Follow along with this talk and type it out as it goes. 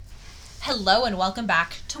Hello and welcome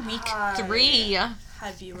back to week 3.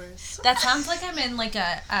 Hi, viewers. That sounds like I'm in like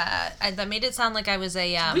that made it sound like I was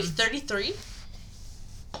a Week 33?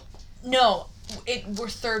 No, we're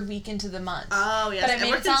third week into the month. Oh, yes. But it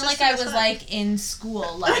made it sound like I was like in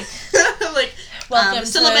school, like like welcome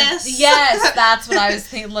syllabus. To, yes, that's what I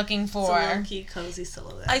was looking for. It's a low-key, cozy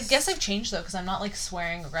syllabus. I guess I've changed though because I'm not like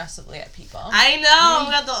swearing aggressively at people. I know. Oh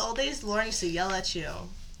my god, the old days, Lauren used to yell at you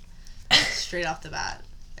straight off the bat.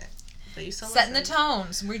 But you still setting listen. the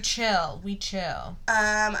tones. We chill.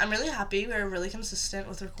 I'm really happy. We're really consistent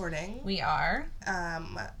with recording. We are.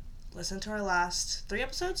 Listen to our last 2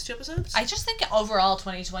 episodes. I just think overall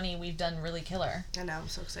 2020 we've done really killer. I know. I'm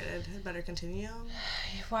so excited. It better continue.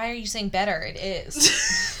 Why are you saying better? It is.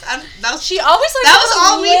 She always like. That was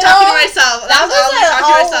all me talking to myself. That was all me talking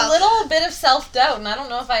to myself. A little bit of self-doubt, and I don't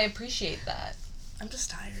know if I appreciate that. I'm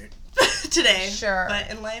just tired today. Sure.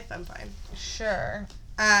 But in life, I'm fine. Sure.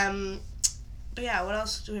 But yeah, what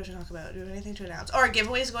else do we have to talk about? Do we have anything to announce? Or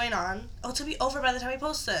giveaways going on? Oh, it's gonna be over by the time we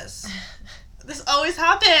post this. This always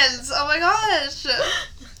happens. Oh my gosh.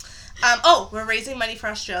 We're raising money for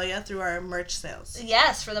Australia through our merch sales.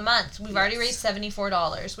 Yes, for the month. We've already raised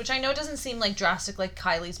 $74, which I know doesn't seem like drastic like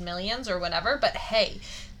Kylie's millions or whatever, but hey,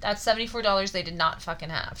 that's $74 they did not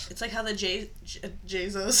fucking have. It's like how the Jeff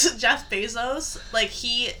Bezos, like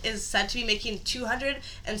he is said to be making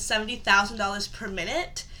 $270,000 per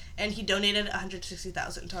minute, and he donated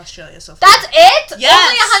 $160,000 to Australia so far. That's it? Yes.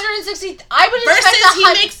 Only 160. I would expect versus he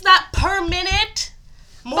makes that per minute.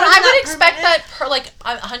 More but I would expect that per like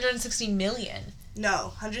 160 million.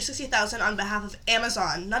 No, 160,000 on behalf of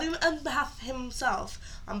Amazon, not even on behalf of himself,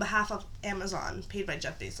 on behalf of Amazon, paid by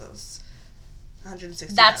Jeff Bezos.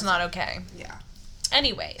 160,000. That's not okay. Yeah.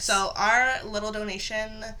 Anyways. So our little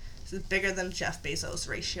donation is bigger than Jeff Bezos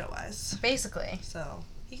ratio-wise. Basically. So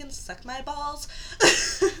he can suck my balls.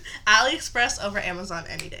 AliExpress over Amazon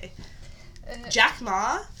any day. Jack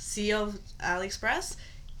Ma, CEO of AliExpress,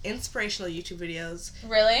 inspirational YouTube videos.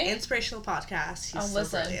 Really? Inspirational podcasts. He's so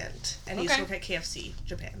brilliant. And he used to work at KFC,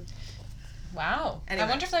 Japan. Wow. Anyway. I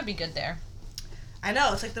wonder if that'd be good there. I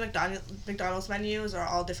know, it's like the McDonald's menus are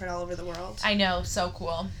all different all over the world. I know, so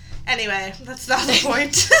cool. Anyway, that's not the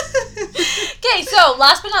point. Okay, so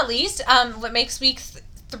last but not least, what makes week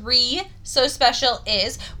 3 so special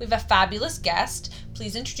is we have a fabulous guest.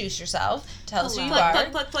 Please introduce yourself. Tell us who you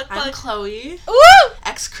are. Plug. I'm Chloe. Ooh!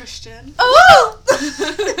 Ex-Christian. Ooh!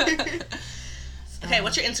 Okay,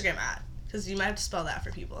 what's your Instagram at? Because you might have to spell that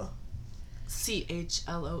for people.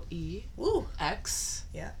 CHLOE. Ooh. X.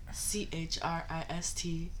 Yeah.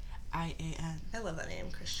 CHRISTIAN. I love that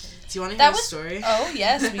name, Christian. Do you want to hear a story? Oh,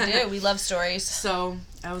 yes, we do. We love stories. So,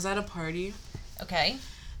 I was at a party. Okay.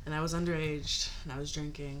 And I was underage, and I was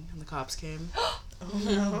drinking, and the cops came. Oh,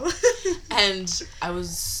 no. And I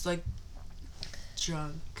was, like,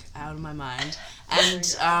 drunk out of my mind. And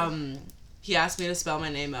he asked me to spell my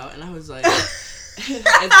name out, and I was like,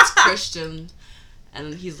 it's Christian.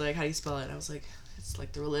 And he's like, how do you spell it? And I was like, it's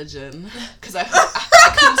like the religion. Because I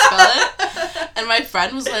couldn't spell it. And my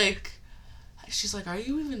friend was like, she's like, are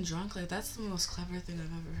you even drunk? Like, that's the most clever thing I've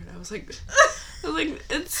ever heard. I was like, it's...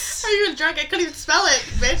 Are you even drunk? I couldn't even spell it,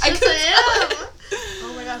 bitch. I couldn't spell it.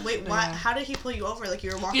 Oh my god, wait, what? Yeah. How did he pull you over? Like,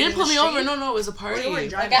 you were walking He didn't pull me over. No, it was a party.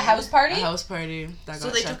 Like a house party? A house party that got shut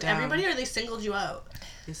down. So they took everybody, or they singled you out?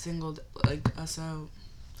 They singled, like, us out.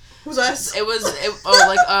 Who's us? Me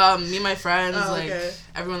and my friends,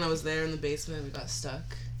 everyone that was there in the basement, we got stuck.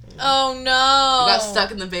 Oh, no. We got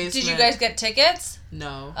stuck in the basement. Did you guys get tickets?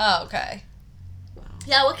 No. Oh, okay.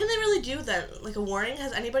 Yeah, what can they really do then? Like a warning?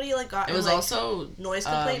 Has anybody gotten it was also noise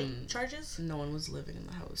complaint charges? No one was living in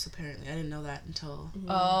the house apparently. I didn't know that until it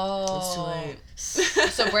was too late.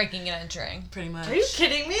 So breaking and entering. Pretty much. Are you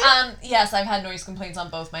kidding me? Yes, I've had noise complaints on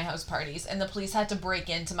both my house parties, and the police had to break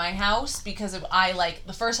into my house because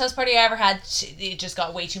the first house party I ever had, it just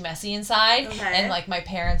got way too messy inside, and my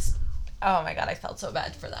parents. Oh my god, I felt so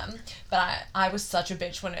bad for them. But I was such a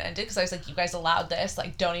bitch when it ended because I was like, you guys allowed this.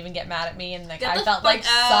 Like, don't even get mad at me. And I felt like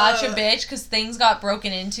such a bitch because things got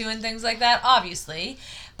broken into and things like that, obviously.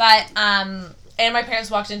 But, and my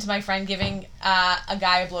parents walked into my friend giving a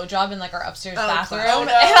guy a blowjob in our upstairs bathroom. Oh,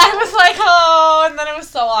 no. And I was like, oh, and then it was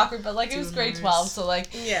so awkward. But it was grade 12, so you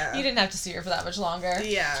didn't have to see her for that much longer.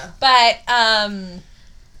 Yeah. But,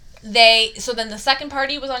 so then the second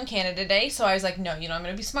party was on Canada Day, so I was like, no, I'm going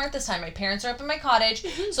to be smart this time. My parents are up in my cottage,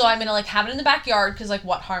 so I'm going to, have it in the backyard, because,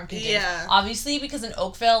 what harm can do? Yeah. Obviously, because in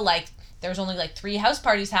Oakville, there's only, 3 house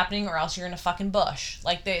parties happening, or else you're in a fucking bush.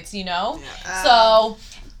 It's, Yeah. So,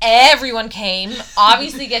 everyone came,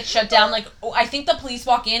 obviously gets shut down, I think the police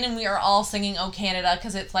walk in, and we are all singing Oh Canada,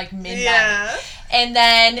 because it's, midnight. Yeah. And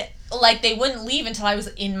then like, they wouldn't leave until I was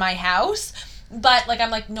in my house. But, like, I'm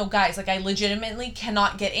like, no, guys, like, I legitimately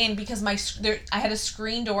cannot get in because I had a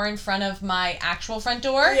screen door in front of my actual front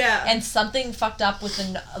door. Yeah. And something fucked up with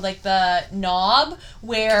the knob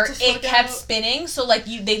where it kept spinning. So, like,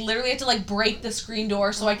 they literally had to, like, break the screen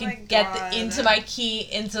door so I could get into my key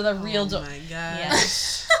into the real door. Oh, my God. Yeah.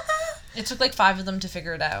 It took, like, 5 of them to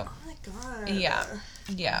figure it out. Oh, my God. Yeah.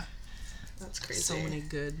 Yeah. That's crazy. So many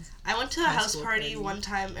good. I went to a house party one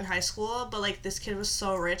time in high school, but, like, this kid was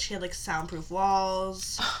so rich. He had, like, soundproof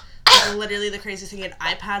walls. Like, literally the craziest thing. He had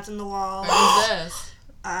iPads in the walls. Where's this?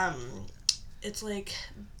 It's, like,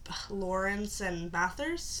 Lawrence and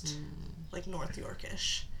Bathurst. Like, North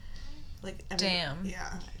Yorkish. Like, damn. Yeah.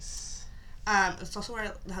 Nice. It's also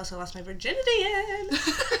where the house I lost my virginity in.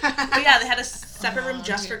 But yeah, they had a separate room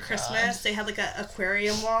just for Christmas. God. They had like an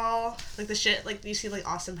aquarium wall, like the shit, like you see like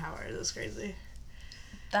Austin Powers. It was crazy.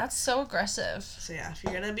 That's so aggressive. So yeah, if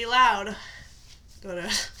you're gonna be loud, go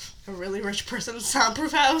to a really rich person's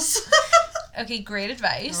soundproof house. Okay, great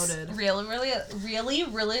advice. Noted. Really, really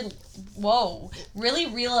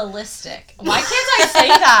realistic. Why can't I say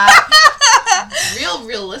that?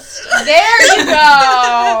 Realistic. There you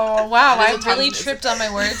go. Wow, I really tripped on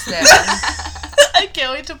my words there. I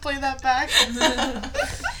can't wait to play that back.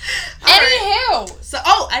 Anywho. So,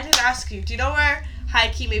 I didn't ask you. Do you know where high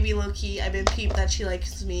key, maybe low key, I've been peeped that she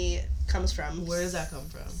likes me comes from? Where does that come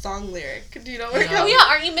from? Song lyric. Do you know where it Oh comes yeah,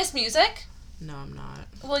 aren't you Miss Music? No, I'm not.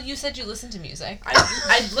 Well, you said you listen to music.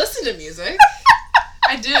 I listen to music.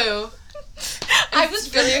 I do. I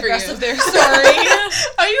was really aggressive there. Sorry.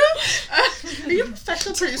 Are you a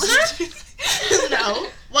professional producer? No.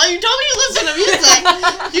 Well, you told me you listen to music.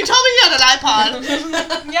 You told me you had an iPod.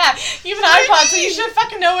 Yeah, you have an iPod, so you should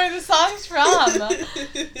fucking know where the song's from.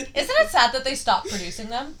 Isn't it sad that they stopped producing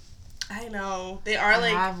them? I know. They are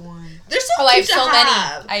like. I have one. They're so I cute have so to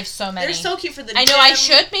have. many. I have so many. They're so cute for the I know gym. I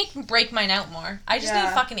should break mine out more. I just need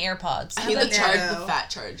fucking AirPods. I need the fat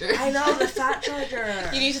charger. I know, the fat charger.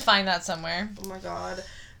 You need to find that somewhere. Oh my god.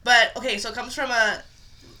 But, okay, so it comes from a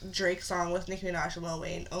Drake song with Nicki Minaj and Lil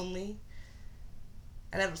Wayne, Only.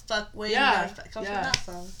 I never fuck Wayne. It comes from that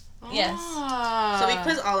song. Yes. So we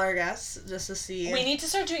quiz all our guests just to see. We need to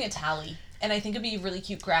start doing a tally. And I think it'd be a really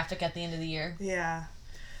cute graphic at the end of the year. Yeah.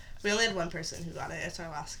 We only had one person who got it. It's our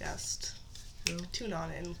last guest. Who? Tune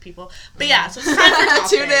on in, people. But yeah, so it's time for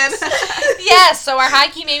topics. Tune in. Yes, so our high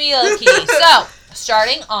key, maybe low key. So,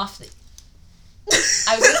 starting off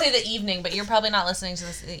I was going to say the evening, but you're probably not listening to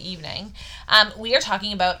this in the evening. We are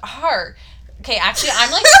talking about our... Okay, actually,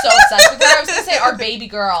 I'm, like, so obsessed with her. I was going to say our baby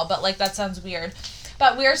girl, but, like, that sounds weird.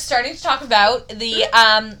 But we're starting to talk about the...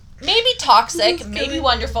 maybe toxic, maybe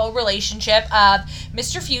wonderful relationship of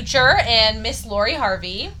Mr. Future and Miss Lori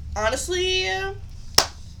Harvey. Honestly,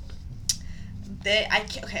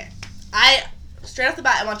 straight off the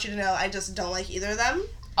bat, I want you to know I just don't like either of them.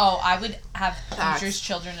 Oh, I would have Future's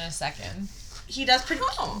children in a second. He does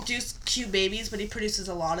produce cute babies, but he produces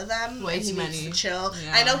a lot of them. Way too many. Needs to chill.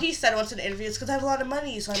 Yeah. I know he said once in an interview, it's because I have a lot of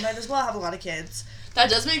money, so I might as well have a lot of kids. That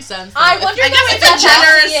does make sense. I wonder if it's that's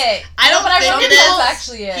generous. actually it. I don't think wonder it if is. that's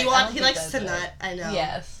actually it. He likes to nut. I know.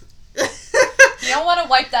 Yes. You don't want to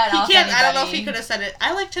wipe that off. He can't. Anybody. I don't know if he could have said it.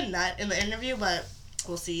 I like to nut in the interview, but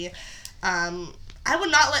we'll see. I would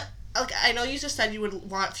not let. Like, I know you just said you would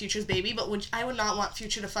want Future's baby, but I would not want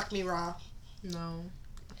Future to fuck me raw. No.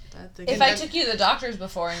 If I took you to the doctors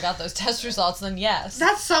before and got those test results, then yes.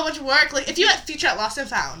 That's so much work. Like, if you had Future at Lost and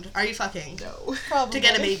Found, are you fucking? No. Probably. To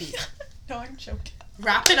get a baby. No, I'm joking.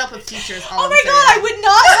 Wrap it up with Future's all Oh my god, I would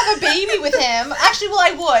not have a baby with him. Actually, well,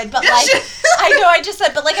 I would, but like, I know I just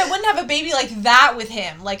said, but like, I wouldn't have a baby like that with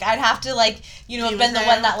him. Like, I'd have to like, have been the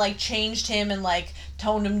one that like changed him and like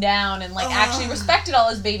toned him down and like actually respected all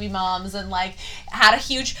his baby moms and like had a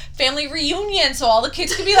huge family reunion so all the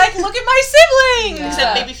kids could be like, look at my siblings. Yeah.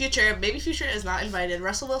 Except Baby Future is not invited.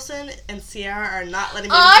 Russell Wilson and Ciara are not letting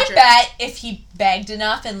Baby Future. I bet if he begged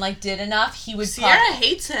enough and like did enough, he would. Ciara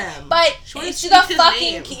hates him. But it's the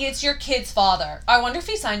fucking. It's your kid's father. I wonder if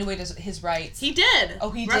he signed away his rights. He did. Oh,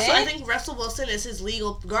 he did. did. I think Russell Wilson is his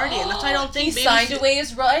legal guardian. That's why I don't think he signed away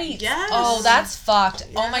his rights. Yes. Oh, that's fucked.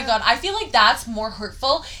 Yeah. Oh my god, I feel like that's more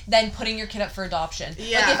hurtful than putting your kid up for adoption.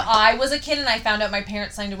 Yeah. Like if I was a kid and I found out my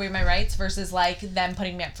parents signed away my rights versus like them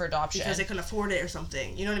putting me up for adoption because they couldn't afford it or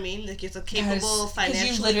something. You know what I mean? Like it's a capable, financially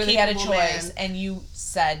because you literally had a choice man. And you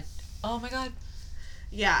said, "Oh my god."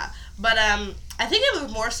 Yeah, but I think it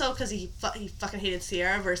was more so because he fucking hated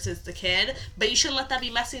Ciara versus the kid. But you shouldn't let that be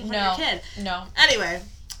messy in front of your kid. No. Anyway,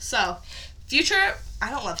 so Future, I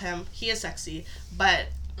don't love him. He is sexy, but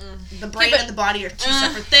The brain and the body are two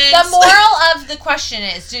separate things. The moral of the question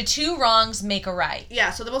is, do two wrongs make a right?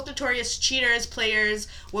 Yeah, so the most notorious cheaters, players,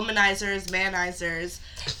 womanizers, manizers.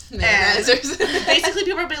 Manizers. Basically,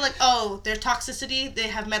 people are being like, oh, their toxicity, they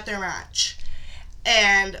have met their match.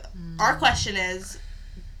 And our question is,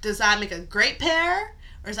 does that make a great pair?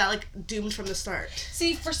 Or is that, like, doomed from the start?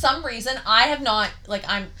 See, for some reason, I have not, like,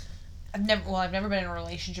 I've never been in a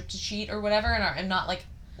relationship to cheat or whatever, and I'm not, like,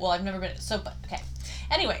 I've never been, okay.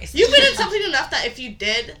 Anyways. You've been in something enough that if you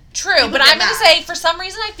did... True, but I'm going to say, for some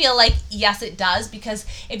reason, I feel like, yes, it does, because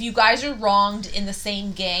if you guys are wronged in the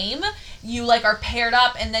same game, you, like, are paired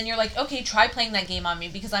up, and then you're like, okay, try playing that game on me,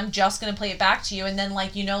 because I'm just going to play it back to you, and then,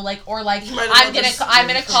 like, you know, like, or, like, I'm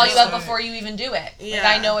gonna call you out before you even do it. Yeah.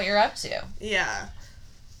 Like, I know what you're up to. Yeah.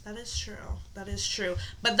 That is true. That is true.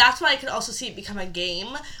 But that's why I could also see it become a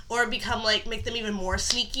game, or become, like, make them even more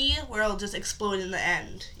sneaky, where it'll just explode in the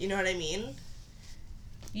end. You know what I mean?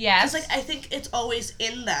 Yes. Because, like, I think it's always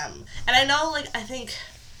in them. And I know, like, I think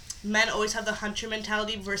men always have the hunter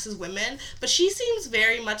mentality versus women, but she seems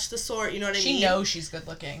very much the sort, you know what I mean? She knows she's good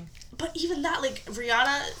looking. But even that, like,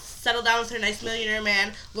 Rihanna settled down with her nice millionaire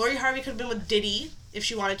man. Lori Harvey could have been with Diddy if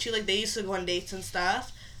she wanted to. Like, they used to go on dates and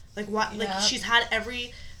stuff. Like, what? Like, she's had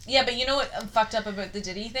every... Yeah, but you know what fucked up about the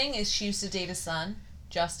Diddy thing is she used to date his son,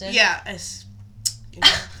 Justin. Yeah, you know,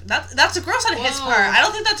 that's gross on his part. I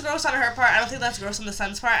don't think that's gross on her part. I don't think that's gross on the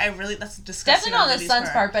son's part. That's disgusting. Definitely not on the son's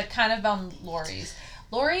part, but kind of on Lori's.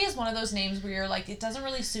 Lori is one of those names where you're like, it doesn't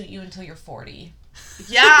really suit you until you're 40.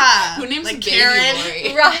 Yeah. Who names like Karen?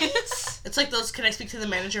 Lori? Right. It's like those, can I speak to the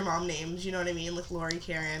manager mom names? You know what I mean? Like Lori,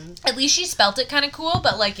 Karen. At least she spelt it kind of cool,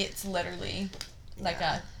 but like it's literally like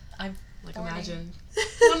imagine.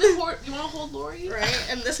 You want to hold Lori? Right?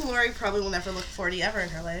 And this Lori probably will never look 40 ever in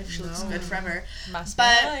her life. She looks good forever. Must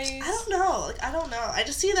but be nice. I don't know. Like, I don't know. I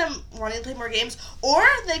just see them wanting to play more games. Or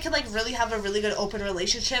they could, like, really have a really good open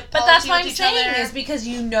relationship. But that's what I'm saying is because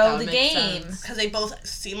you know the game. Because they both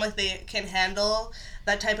seem like they can handle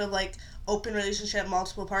that type of, like, open relationship,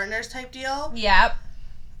 multiple partners type deal. Yep.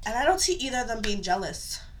 And I don't see either of them being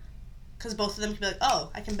jealous. Because both of them can be like,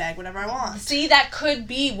 oh, I can bag whatever I want. See, that could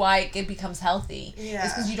be why it becomes healthy. Yeah.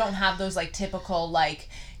 It's because you don't have those, like, typical, like,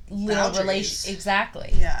 little relations.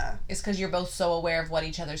 Exactly. Yeah. It's because you're both so aware of what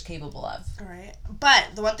each other's capable of. All right. But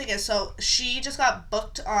the one thing is, so she just got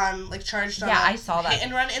booked on, like, charged on I saw that. hit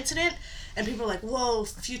and run incident. And people were like, whoa,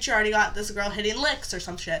 Future already got this girl hitting licks or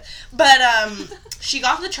some shit. But she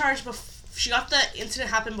got the charge she got the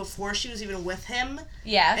incident happen before she was even with him.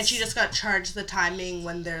 Yes. And she just got charged the timing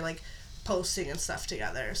when they're, like, posting and stuff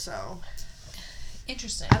together, so...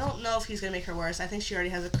 Interesting. I don't know if he's gonna make her worse. I think she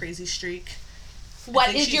already has a crazy streak.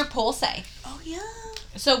 What did your poll say? Oh, yeah.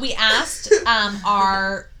 So we asked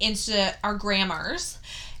our grammars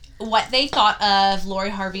what they thought of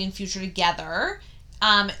Lori Harvey and Future together.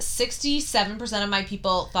 67% of my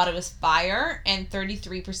people thought it was fire, and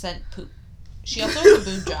 33% poop. She also has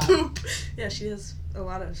a boob job. Poop. Yeah, she has a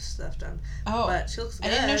lot of stuff done. Oh. But she looks good.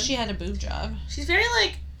 I didn't know she had a boob job. She's very,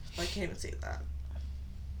 like... I can't even say that.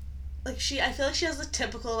 Like, I feel like she has the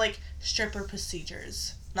typical, like, stripper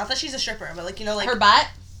procedures. Not that she's a stripper, but, like, you know, like... Her butt?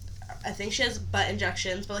 I think she has butt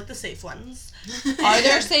injections, but, like, the safe ones. Are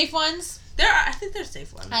there safe ones? I think there's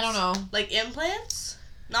safe ones. I don't know. Like, implants?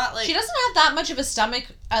 Not, like... She doesn't have that much of a stomach,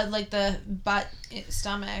 like, the butt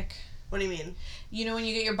stomach. What do you mean? You know when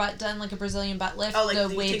you get your butt done, like a Brazilian butt lift? Oh, like the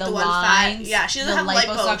way the one lines? Fat. Yeah, she doesn't have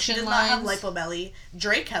lipo. She does not have lines. lipo belly.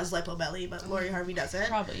 Drake has lipo belly, but Lori Harvey doesn't.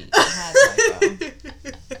 Probably has lipo.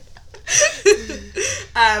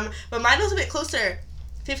 But mine was a bit closer.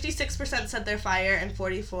 56% said they're fire, and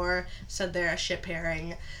 44% said they're a ship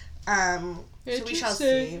pairing. So we shall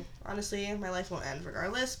see. Honestly, my life won't end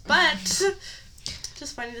regardless, but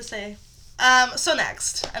just funny to say. So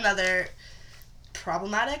next, another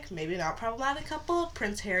problematic, maybe not problematic couple,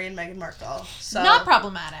 Prince Harry and Meghan Markle. So not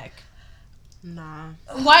problematic. Nah.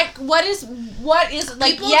 What is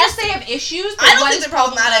like? People yes, they have issues. But I don't what think is they're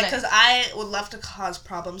problematic because I would love to cause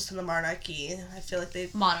problems to the monarchy. I feel like they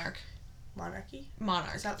monarchy.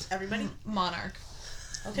 Is that everybody? Monarch.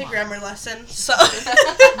 Okay, grammar lesson. So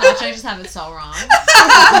Actually, I just have it so wrong.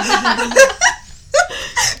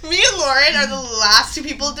 Me and Lauren are the last two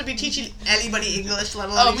people to be teaching anybody English, let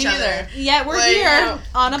alone each other. Yeah, we're here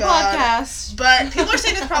on a podcast. But people are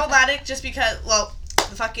saying it's problematic just because, well,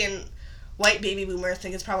 the fucking white baby boomers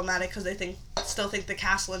think it's problematic because they still think the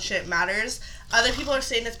castle and shit matters. Other people are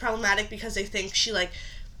saying it's problematic because they think she, like,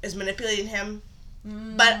 is manipulating him.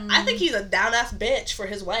 But I think he's a down-ass bitch for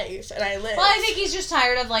his wife, and I live. Well, I think he's just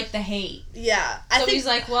tired of, like, the hate. Yeah. I think he's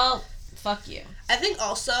like, well, fuck you. I think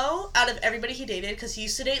also, out of everybody he dated, because he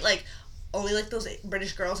used to date, like, only like those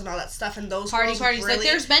British girls and all that stuff, and those parties. Really, like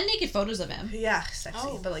there's been naked photos of him. Yeah, sexy,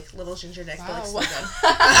 but like little ginger dick, but like so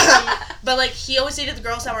Wow. good. But like he always dated the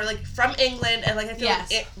girls that were like from England, and like I feel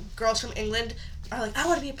like girls from England are like, I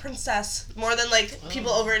want to be a princess more than like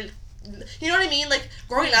people over in, you know what I mean? Like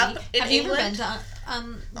growing up in Have you ever England.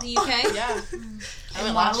 been to the UK? Yeah. I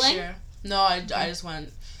went last year. No, I just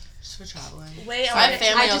went just for traveling. Way I have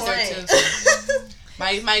family I out there just- too. So.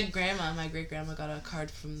 My great grandma got a card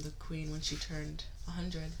from the Queen when she turned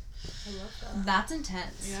 100. I love that. That's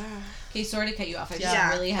intense. Yeah. Okay, sorry to cut you off. I just Yeah,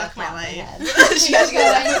 really had fuck a my thought in my life. head. She goes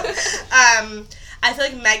going. I feel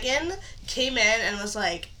like Meghan came in and was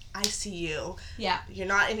like, I see you. Yeah. You're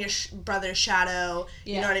not in your brother's shadow.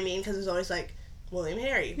 Yeah. You know what I mean? Because it's always like, William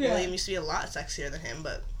Harry. Yeah. William used to be a lot sexier than him,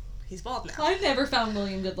 but he's bald now. I've never found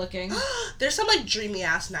William good looking. There's some like dreamy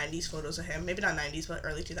ass 90s photos of him. Maybe not 90s, but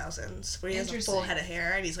early 2000s. Where he has a full Interesting. head of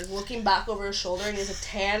hair and he's like looking back over his shoulder and he has a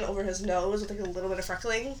tan over his nose with like a little bit of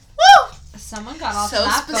freckling. Woo! Someone got off So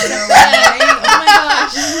that specific. photo right? Oh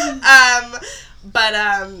my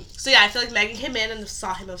gosh. So yeah, I feel like Meghan came in and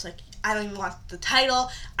saw him and was like, I don't even want the title.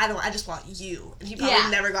 I just want you. And he probably Yeah.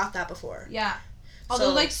 never got that before. Yeah.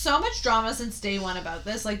 Although, So- like, so much drama since day one about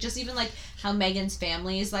this. Like, just even, like, how Meghan's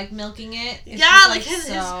family is, like, milking it. It's Yeah, just, like his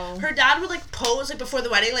her dad would like pose like before the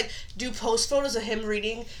wedding, like do post photos of him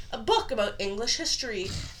reading a book about English history,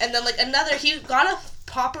 and then like he got a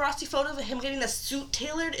paparazzi photo of him getting a suit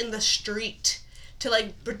tailored in the street to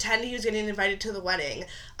like pretend he was getting invited to the wedding,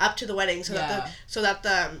 up to the wedding, so that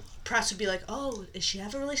the press would be like, oh, does she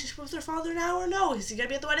have a relationship with her father now or no? Is he gonna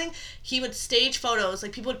be at the wedding? He would stage photos,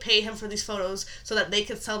 like people would pay him for these photos so that they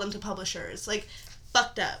could sell them to publishers. Like,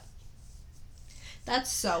 fucked up.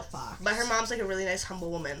 That's so fucked. But her mom's like a really nice,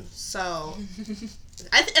 humble woman. So,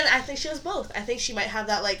 I think she has both. I think she might have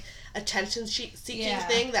that like attention seeking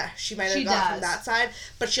thing that she might have got from that side.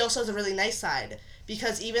 But she also has a really nice side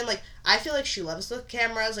because even like I feel like she loves the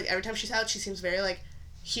cameras. Like every time she's out, she seems very like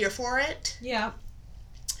here for it. Yeah.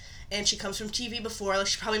 And she comes from TV before. Like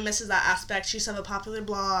she probably misses that aspect. She used to have a popular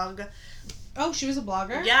blog. Oh, she was a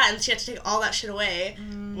blogger? Yeah, and she had to take all that shit away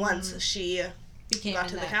once she got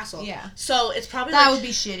to the castle. Yeah. So it's probably that like, would be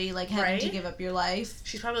shitty, like having to give up your life.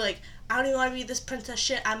 She's probably like, I don't even want to be this princess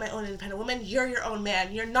shit. I'm my own independent woman. You're your own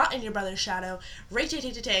man. You're not in your brother's shadow.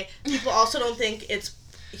 People also don't think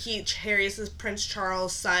Harry is Prince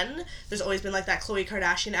Charles' son. There's always been like that Khloe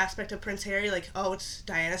Kardashian aspect of Prince Harry, like, oh, it's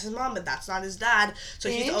Diana's his mom, but that's not his dad. So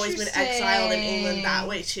he's always been exiled in England that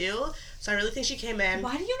way too. So I really think she came in.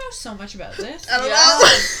 Why do you know so much about this? I don't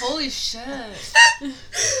know. Holy shit.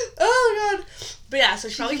 Oh god. But yeah, so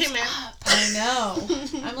she probably came in. I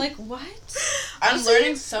know. I'm like, what? I'm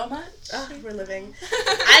learning so much. We're living.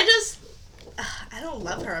 I don't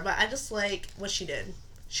love her, but I just like what she did.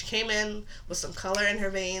 She came in with some color in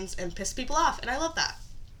her veins and pissed people off, and I love that.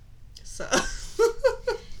 So.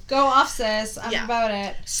 Go off, sis. I'm about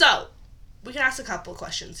it. So, we can ask a couple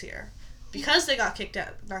questions here. Because they got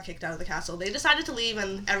not kicked out of the castle, they decided to leave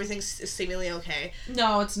and everything's seemingly okay.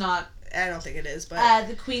 No, it's not. I don't think it is, but...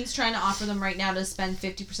 the Queen's trying to offer them right now to spend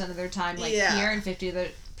 50% of their time here and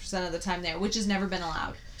 50% of the time there, which has never been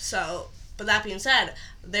allowed. So, but that being said,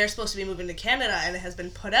 they're supposed to be moving to Canada, and it has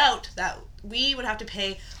been put out that we would have to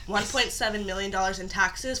pay $1.7 million in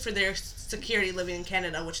taxes for their security living in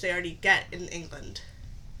Canada, which they already get in England.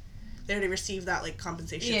 They already received that, like,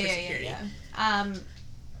 compensation for security. Yeah.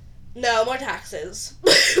 No more taxes.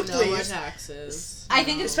 No more taxes. I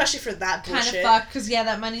think it's especially for that bullshit. kind of fucked, because,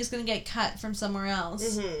 that money's going to get cut from somewhere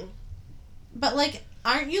else. Mm-hmm. But, like,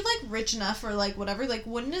 aren't you, like, rich enough or, like, whatever? Like,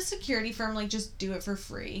 wouldn't a security firm, like, just do it for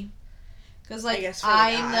free? Because, like,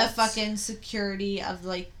 I'm the fucking security of,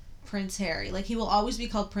 like, Prince Harry. Like, he will always be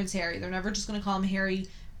called Prince Harry. They're never just going to call him Harry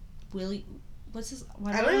Willie... What's his...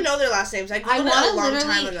 I don't even know their last names. I googled it a long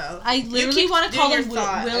time ago. I literally want to call him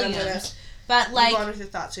Williams. But, like,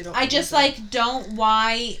 I just, like, don't...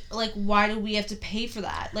 Why do we have to pay for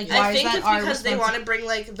that? Like, why is that our responsibility? I think it's because they want to bring,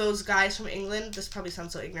 like, those guys from England. This probably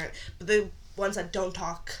sounds so ignorant. But the ones that don't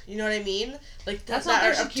talk. You know what I mean? Like, that's not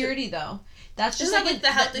their security, though. That's just like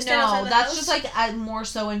the house. That's just like more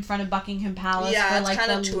so in front of Buckingham Palace. Yeah, for, it's like,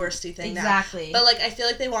 kind of touristy thing. Exactly. Now. But like, I feel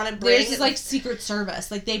like they want to bring. Theirs is like Secret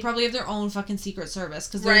Service. Like they probably have their own fucking Secret Service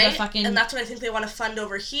because they're the fucking. And that's what I think they want to fund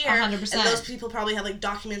over here. 100%. And those people probably have like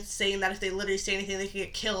documents saying that if they literally say anything, they could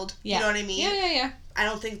get killed. Yeah. You know what I mean? Yeah. I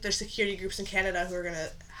don't think there's security groups in Canada who are gonna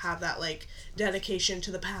have that like dedication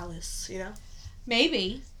to the palace. You know?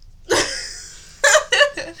 Maybe.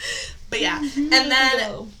 But yeah, and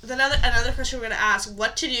then another question we're gonna ask: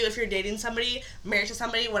 what to do if you're dating somebody, married to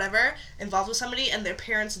somebody, whatever, involved with somebody, and their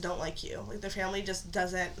parents don't like you, like their family just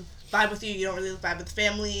doesn't vibe with you. You don't really vibe with the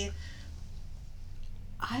family.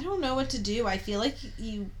 I don't know what to do. I feel like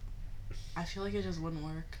I feel like it just wouldn't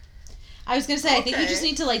work. I was gonna say, I think you just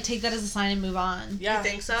need to, like, take that as a sign and move on. Yeah. You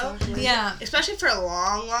think so? Exactly. Yeah. Especially for a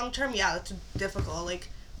long term, yeah, that's difficult. Like,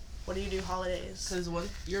 what do you do holidays? Because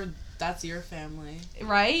that's your family.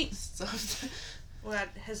 Right? So, What,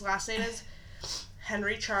 his last name is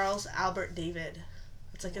Henry Charles Albert David.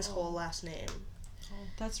 It's like his whole last name.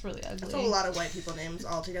 That's really ugly. That's a lot of white people names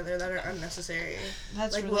all together that are unnecessary.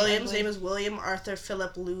 That's like, really William's ugly. name is William Arthur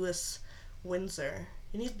Philip Lewis Windsor.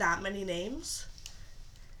 You need that many names?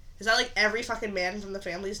 Is that like every fucking man from the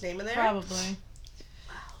family's name in there? Probably.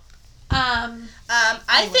 Wow.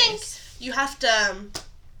 I think you have to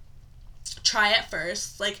try it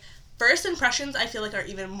first. Like, first impressions, I feel like, are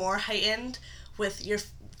even more heightened with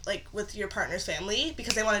your partner's family,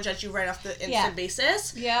 because they want to judge you right off the instant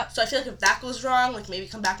basis. Yeah. So I feel like if that goes wrong, like, maybe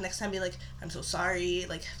come back next time and be like, I'm so sorry,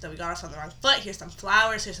 like, that we got off on the wrong foot. Here's some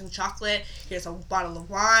flowers, here's some chocolate, here's a bottle of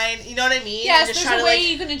wine. You know what I mean? Yes, just there's a way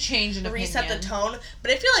you're going to change an reset opinion. the tone. But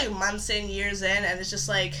I feel like months in, years in, and it's just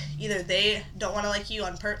like, either they don't want to like you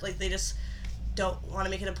on purpose, like, they just don't want to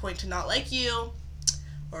make it a point to not like you,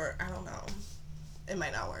 or I don't know. It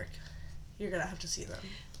might not work. You're going to have to see them.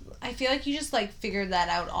 I feel like you just, like, figured that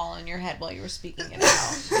out all in your head while you were speaking it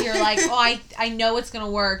out. You're like, oh, I know it's going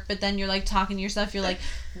to work, but then you're, like, talking to yourself, you're like,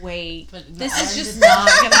 wait, this is just not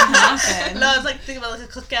going to happen. No, it's like, think about, like,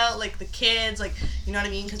 a cookout, like, the kids, like, you know what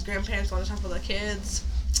I mean? Because grandparents want to talk about their kids.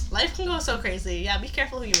 Life can go so crazy. Yeah, be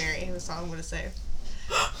careful who you marry. That's all I'm going to say.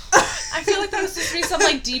 I feel like that was supposed to be some,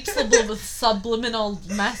 like, deep subliminal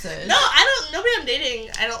message. No, nobody I'm dating,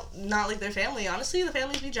 not like their family. Honestly, the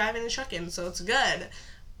families be driving and trucking, so it's good.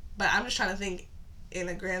 But I'm just trying to think in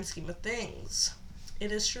a grand scheme of things.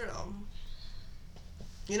 It is true.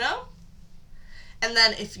 You know? And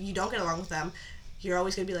then if you don't get along with them, you're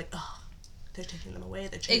always going to be like, oh, they're taking them away,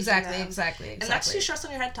 they're changing them. Exactly. And that's too stress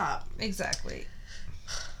on your head top. Exactly.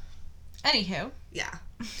 Anywho. Yeah.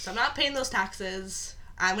 So I'm not paying those taxes.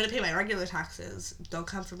 I'm going to pay my regular taxes. Don't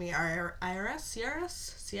come for me, IRS,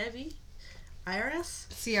 CRS, CIV, IRS?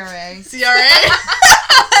 CRA.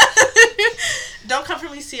 Don't come for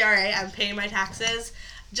me, CRA. I'm paying my taxes.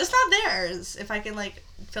 Just not theirs, if I can, like,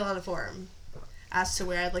 fill out a form as to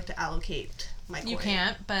where I'd like to allocate my coin. You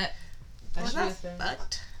can't, but Isn't that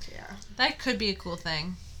fucked? Yeah. that could be a cool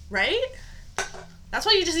thing. Right? That's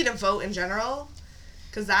why you just need to vote in general.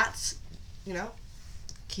 Because that's, you know,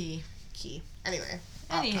 Key. Anyway.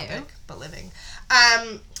 Off Anywho. topic, but living.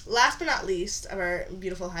 Last but not least of our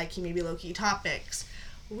beautiful high-key, maybe low-key topics,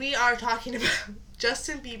 we are talking about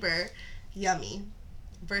Justin Bieber, Yummy,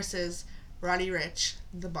 versus Roddy Ricch,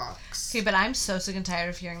 The Box. Okay, but I'm so sick and tired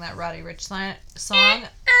of hearing that Roddy Ricch song.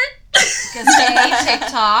 Because A,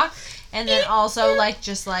 TikTok, and then also, like,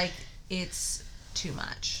 just, like, it's too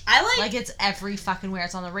much. Like, it's every fucking where.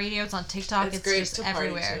 It's on the radio, it's on TikTok, it's just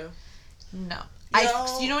everywhere. No.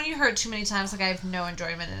 You know when you hear it too many times, like, I have no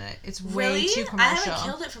enjoyment in it. It's way too commercial. I haven't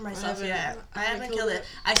killed it for myself yet. I haven't killed it.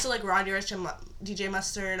 I still like Roddy Ricch and DJ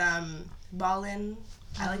Mustard, Ballin'.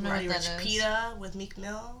 I like Roddy Ricch Pita with Meek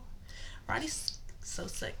Mill. Roddy's so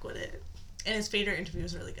sick with it. And his Fader interview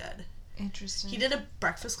was really good. Interesting. He did a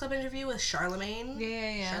Breakfast Club interview with Charlemagne.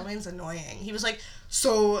 Yeah. Charlemagne's annoying. He was like,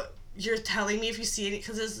 so you're telling me if you see it,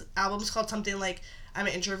 because his album's called something like I'm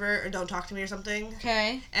an introvert or don't talk to me or something.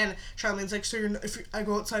 Okay. And Charlemagne's like, so if I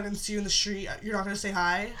go outside and see you in the street, you're not going to say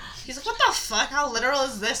hi? He's like, what the fuck? How literal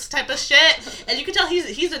is this type of shit? And you can tell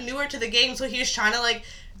he's a newer to the game, so he was trying to, like,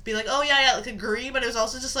 be like, oh, yeah, like, agree, but it was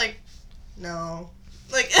also just like, no.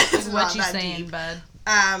 Like, it's what not you that saying, deep. bud?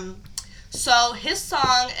 So his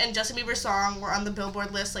song and Justin Bieber's song were on the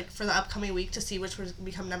Billboard list, like, for the upcoming week to see which would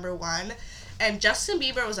become number one. And Justin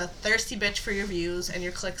Bieber was a thirsty bitch for your views and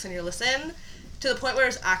your clicks and your listen, to the point where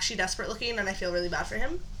it's actually desperate looking, and I feel really bad for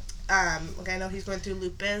him. Like, I know he's going through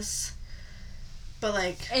lupus, but,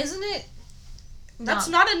 like... Isn't it... That's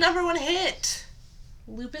not a number one hit.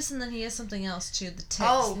 Lupus, and then he has something else, too. The ticks.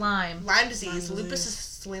 Lyme disease. Lupus is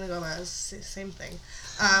Selena Gomez. Same thing.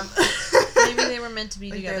 Maybe they were meant to be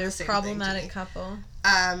like together. Problematic couple.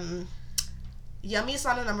 Yummy's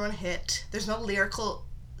not a number one hit. There's no lyrical...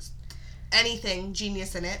 anything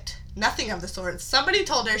genius in it. Nothing of the sort. Somebody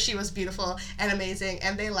told her she was beautiful and amazing,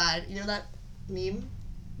 and they lied. You know that meme?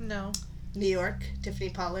 No. New York, Tiffany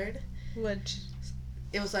Pollard. What?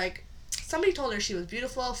 It was like, somebody told her she was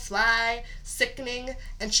beautiful, fly, sickening,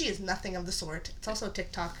 and she is nothing of the sort. It's also a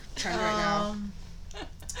TikTok trend right now.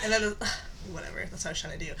 And then, whatever, that's what I was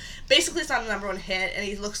trying to do. Basically, it's not a number one hit, and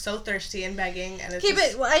he looks so thirsty and begging, and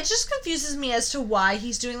it's but it just confuses me as to why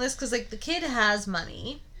he's doing this, because, like, the kid has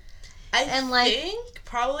money. I think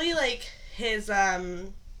probably, like, his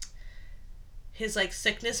his like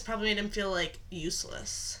sickness probably made him feel like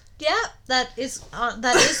useless. Yeah, that is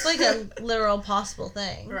like a literal possible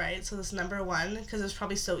thing. Right, so this number one, because it was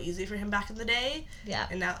probably so easy for him back in the day. Yeah.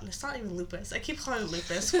 And now, it's not even lupus. I keep calling it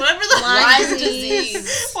lupus. Whatever the Lyme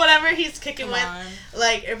disease. Whatever he's kicking Come with. on.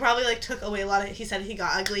 Like, it probably, like, took away a lot of, he said he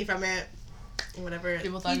got ugly from it. Whatever.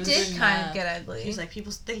 People thought He he was did doing kind of that. get ugly. He's like,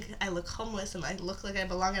 people think I look homeless and I look like I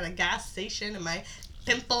belong at a gas station and my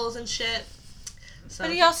pimples and shit. So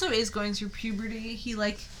But he also is going through puberty. He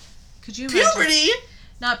like, could you imagine? puberty?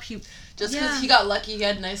 Not puberty. Just because Yeah. he got lucky, he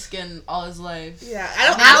had nice skin all his life. Yeah,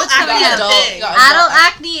 Now it's coming acne is a out. thing. Yeah. Adult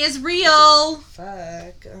acne is real,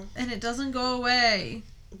 Fuck. and it doesn't go away.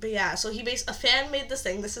 But yeah, so a fan made this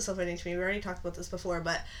thing. This is so funny to me. We already talked about this before,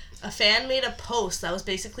 but a fan made a post that was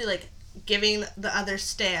basically like giving the other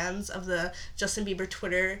stans of the Justin Bieber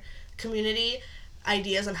Twitter community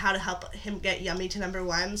ideas on how to help him get Yummy to number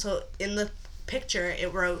one. So in the picture,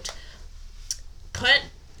 it wrote,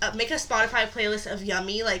 make a Spotify playlist of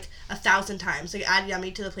Yummy like 1,000 times. Like add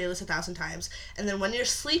Yummy to the playlist 1,000 times, and then when you're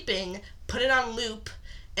sleeping, put it on loop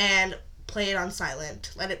and play it on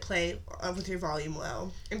silent. Let it play with your volume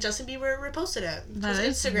low. And Justin Bieber reposted it to That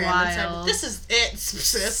his is Instagram wild. and said, "This is it,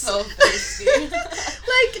 sis." So thirsty.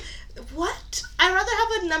 Like, what? I'd rather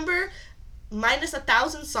have a number minus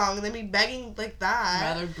 1,000 song than be begging like that.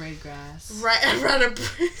 Rather braid grass. Right, I'd rather.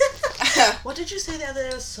 What did you say the other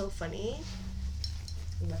day was so funny?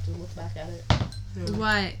 You have to look back at it.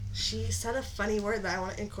 What? She said a funny word that I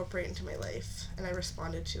want to incorporate into my life, and I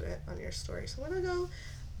responded to it on your story. So I'm gonna go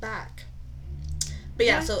back. But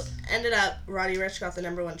yeah, so ended up Roddy Ricch got the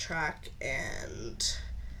number one track, and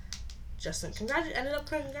Justin ended up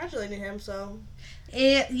congratulating him. So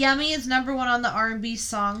Yummy is number one on the R&B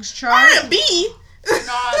songs chart. R&B.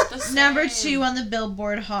 Not the same. Number two on the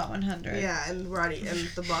Billboard Hot 100. Yeah, and Roddy and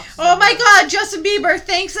the box. Oh my God, Justin Bieber!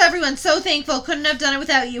 Thanks everyone, so thankful. Couldn't have done it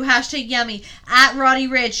without you. # Yummy at Roddy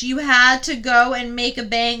Ricch. You had to go and make a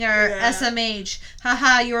banger. Yeah. SMH.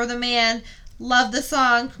 Haha, you're the man. Love the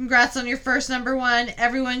song. Congrats on your first number one.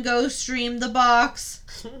 Everyone go stream the box.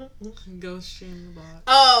 Go stream the box.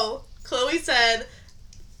 Oh, Chloe said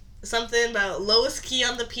something about lowest key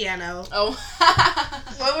on the piano. Oh.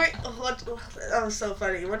 What? Oh, so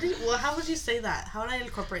funny. How would you say that? How would I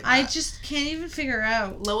incorporate that? I just can't even figure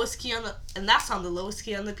out. Lowest key on the, and that's on the lowest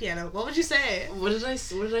key on the piano. What would you say? What did I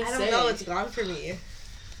say? I don't know. It's gone for me.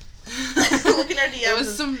 Look in our DMs. It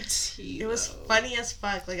was some tea. It was though. funny as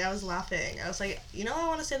fuck. Like, I was laughing. I was like, I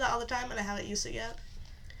want to say that all the time, and I haven't used it yet.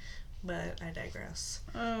 But I digress.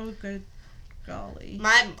 Oh, good golly.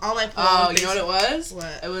 All my Oh, poems you know what it was?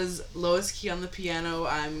 What? It was lowest key on the piano.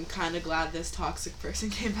 I'm kind of glad this toxic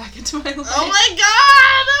person came back into my life. Oh my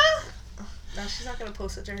god! Now she's not gonna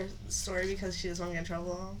post it to her story because she doesn't want to get in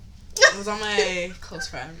trouble. It was on my close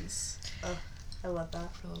friends I love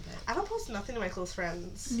that. for a little bit. I don't post nothing to my close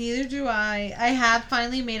friends. Neither do I. I have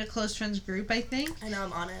finally made a close friends group, I think. I know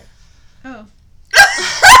I'm on it. Oh.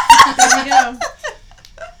 There we go.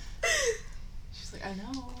 She's like, I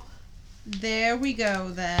know. There we go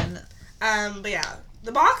then. But yeah.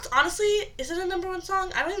 The Box, honestly, is it a number one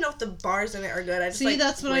song? I don't even know if the bars in it are good. I just See,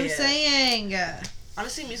 that's what play I'm it. saying.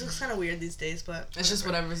 Honestly, music's kind of weird these days, but It's just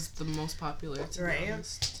whatever's the most popular, to Right. be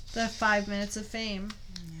honest. The 5 minutes of fame.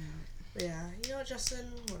 Yeah, you know what, Justin?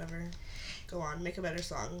 Whatever. Go on, make a better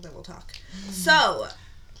song, then we'll talk. So,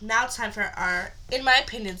 now it's time for our In My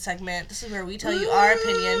Opinion segment. This is where we tell you our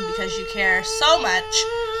opinion because you care so much.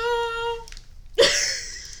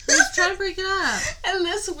 Just try to break it up. And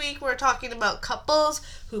this week we're talking about couples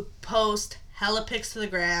who post hella pics to the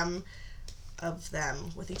gram of them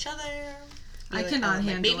with each other. I cannot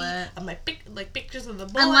handle it. Of my pictures of the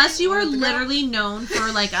boy. Unless you or are the girl. literally known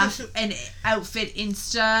for like an outfit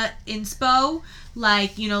inspo,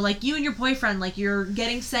 like like you and your boyfriend, like you're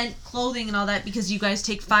getting sent clothing and all that because you guys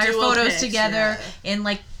take fire Duo photos pics, together yeah. in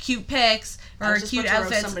like cute pics I or was just cute about to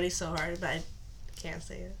roast outfits. somebody so hard, but I can't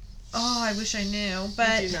say it. Oh, I wish I knew,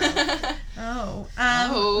 but You do know.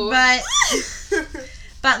 oh.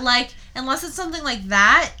 But like unless it's something like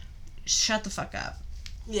that, shut the fuck up.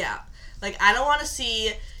 Yeah. Like, I don't want to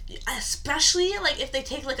see, especially, like, if they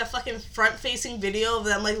take, like, a fucking front-facing video of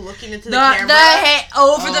them, like, looking into the camera.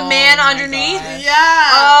 Over the Oh man my underneath. God.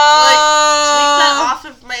 Yeah. Oh. Like, take that off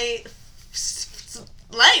of my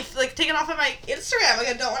life. Like, take it off of my Instagram. Like,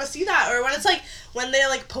 I don't want to see that. Or when it's, like, when they're,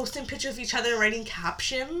 like, posting pictures of each other and writing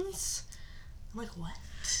captions. I'm like, what?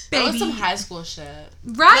 That was Baby. some high school shit.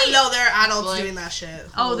 Right? No, there are adults Like- doing that shit.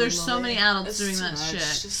 Oh, Holy there's so moly. many adults It's doing too that much. shit.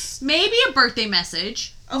 Just- Maybe a birthday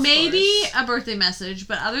message. Of Maybe course. a birthday message.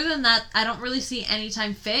 But other than that, I don't really see any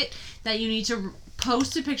time fit that you need to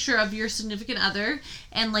post a picture of your significant other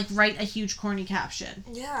and, like, write a huge corny caption.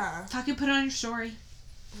 Yeah. Fucking put it on your story.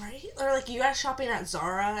 Right? Or, like, you guys shopping at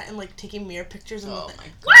Zara and, like, taking mirror pictures and Oh my god.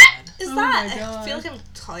 What is Oh that? my God. I feel like I'm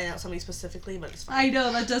calling out somebody specifically, but it's fine. I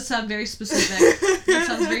know, that does sound very specific. That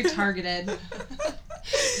sounds very targeted.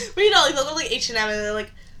 But you know, like, they'll go to, like, H&M and they're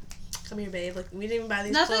like, come here, babe. Like, we didn't even buy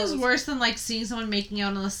these Nothing's clothes. worse than, like, seeing someone making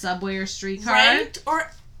out on the subway or streetcar. Right? Or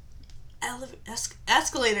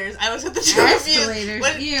escalators. I was at the two Escalators.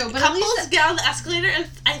 when Ew, but at couples least get on the escalator and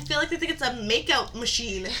I feel like they think it's a makeout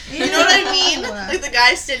machine. You know what I mean? Like the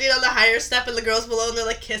guy's standing on the higher step and the girls below and they're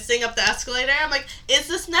like kissing up the escalator. I'm like, is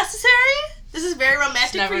this necessary? This is very romantic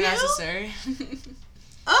It's never for you? necessary.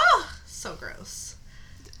 Oh, so gross.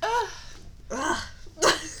 Ugh.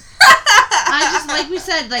 I just, like we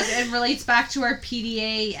said, like, it relates back to our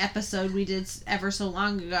PDA episode we did ever so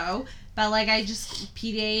long ago. But, like,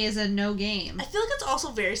 PDA is a no game. I feel like it's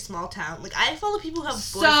also very small town. Like, I follow people who have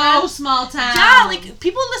So boyfriends. small town. Yeah, like,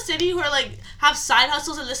 people in the city who are, like, have side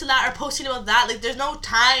hustles and this and that are posting about that. Like, there's no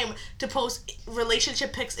time to post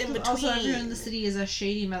relationship pics in between. Also, everyone in the city is a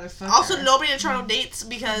shady motherfucker. Also, nobody in Toronto dates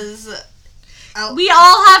because... we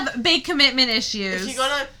all have big commitment issues. If you go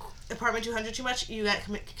to apartment 200 too much, you got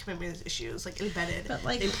commitment issues, like, embedded. But,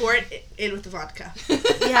 like... They pour it in with the vodka.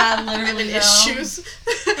 Yeah, literally, Commitment issues.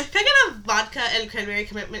 Can I get a vodka and cranberry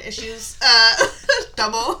commitment issues?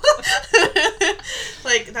 Double.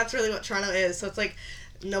 Like, that's really what Toronto is. So it's like,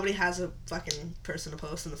 nobody has a fucking person to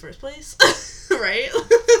post in the first place. Right?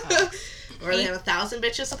 Or they have 1,000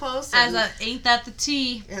 bitches to post. Ain't that the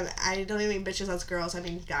tea? And I don't even mean bitches as girls, I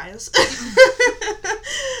mean guys.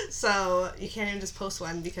 So you can't even just post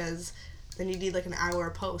one because then you need like an hour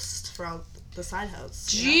post for all the side house.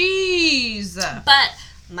 Jeez. But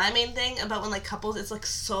my main thing about when like couples, it's like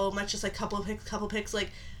so much just like couple pics, like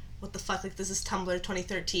what the fuck, like this is Tumblr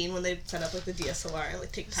 2013 when they set up like the DSLR and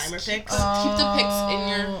like take timer pics. Keep the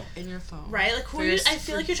pics in your phone. Right? Like who are you, I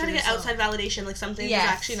feel like you're trying to get outside validation, like something Yes. is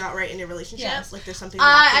actually not right in your relationship. Yes. Like there's something It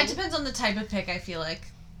lacking. depends on the type of pic, I feel like.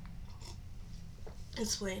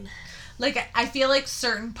 Explain. Like, I feel like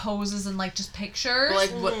certain poses and, like, just pictures. But, like,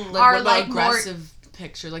 what Are, about like, aggressive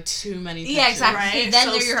pictures? Like, too many pictures. Yeah, exactly. Right? Okay, then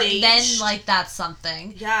So then, staged. like, that's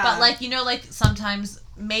something. Yeah. But, like, you know, like, sometimes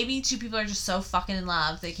maybe two people are just so fucking in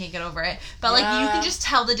love they can't get over it. But, like, you can just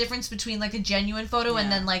tell the difference between, like, a genuine photo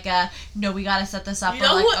and then, like, no, we gotta set this up. You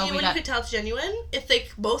know or, like, when you could tell it's genuine? If they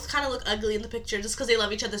both kind of look ugly in the picture just because they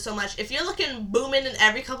love each other so much. If you're looking booming in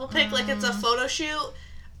every couple pic like it's a photo shoot,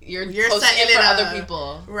 You're setting posting it for up, other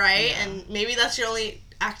people. right? Yeah. And maybe that's your only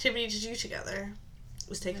activity to do together,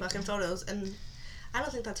 was take fucking photos. And I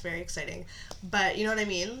don't think that's very exciting. But you know what I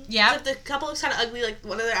mean? Yeah. If the couple looks kind of ugly, like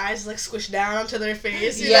one of their eyes is like squished down onto their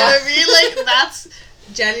face, you Yeah. know what I mean? Like that's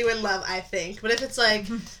genuine love, I think. But if it's like,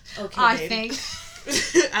 okay, I babe,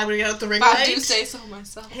 think. I'm gonna get out the ring If I light. do say so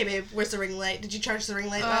myself. Hey babe, where's the ring light? Did you charge the ring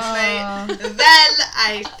light last night? Then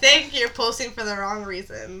I think you're posting for the wrong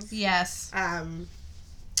reasons. Yes.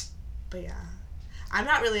 But yeah, I'm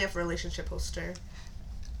not really a relationship poster.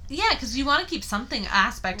 Yeah, because you want to keep something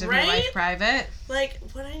aspect of your Right? life private. Like,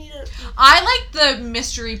 what I need to... I like the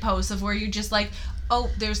mystery posts of where you're just like,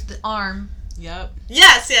 oh, there's the arm. Yep.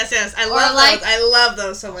 Yes. I love like- those. I love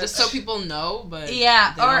those so much. Just so people know, but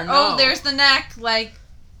Yeah. they Or, don't know. oh, there's the neck. Like,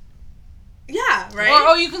 Yeah, right? or,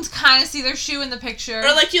 oh, you can kind of see their shoe in the picture.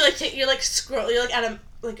 Or like you like take, you're like scroll, you're like at a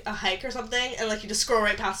hike or something, and like you just scroll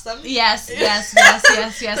right past them. Yes. Like,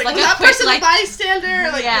 Like was that a quick, person like, a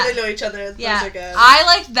bystander? Like, Yeah. do they know each other? yeah. Those are good. I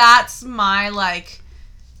like that's my, like,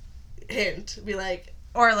 Hint. Be like,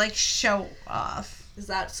 or, like, show off. is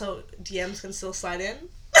that so DMs can still slide in?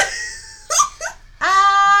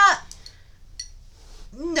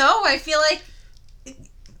 No, I feel like,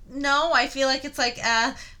 it's like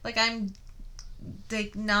I'm,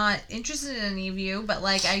 like, not interested in any of you, but,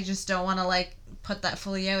 like, I just don't want to, like, put that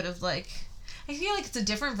fully out of, like, I feel like it's a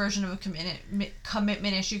different version of a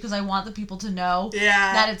commitment issue because I want the people to know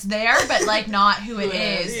Yeah. that it's there, but, like, not who it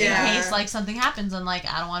is Yeah. in case, like, something happens and, like,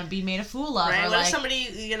 I don't want to be made a fool of. Right? Or, What like, if somebody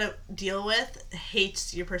you're gonna deal with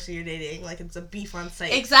hates your person you're dating? Like it's a beef on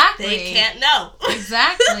site. Exactly. They can't know.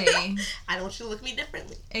 Exactly. I don't want you to look at me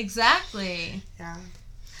differently. Exactly. Yeah.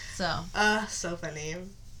 So. So funny.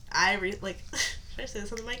 Should I say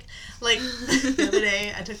this on the mic? Like the other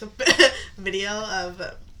day, I took a video of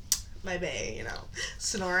my bae,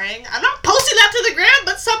 snoring. I'm not posting that to the gram,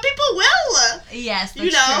 but some people will. Yes, that's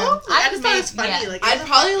You know? true. I just thought it was funny. Yeah. Like I'd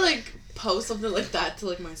probably like post something like that to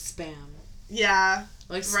like my spam. yeah.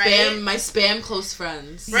 Like spam Right? my spam close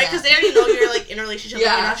friends. Right, because they already know you're like in a relationship. Like,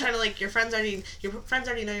 Yeah. you're not trying to like your friends already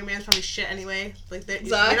know your man's probably shit anyway. Like you're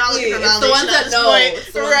not Exactly. looking for It's the validation ones at that this know. point,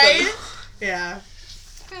 It's the ones that right? know. Yeah.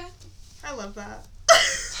 I love that.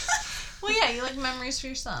 Well, yeah, you like memories for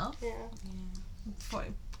yourself. Yeah. For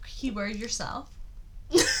keyword yourself.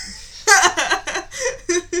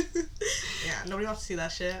 Yeah, nobody wants to see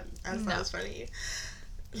that shit. I just thought it was funny.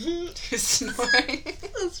 You're snoring.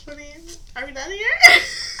 That's funny. Are we done here?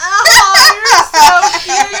 Oh, you're so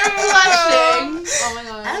cute. You're blushing. Oh my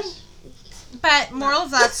gosh. But moral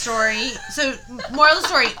of that story. So moral of the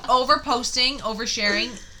story: over posting,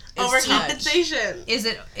 oversharing. Overcompensation. Is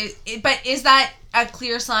it? But is that a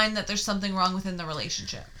clear sign that there's something wrong within the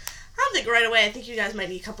relationship? I don't think right away. I think you guys might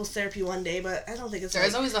need couples therapy one day, but I don't think it's.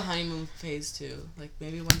 There's always a honeymoon phase too. Like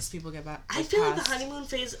maybe once people get back. I feel like the honeymoon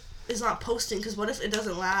phase is not posting because what if it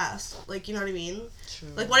doesn't last? Like, you know what I mean? True.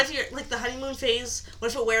 Like, what if you're like the honeymoon phase?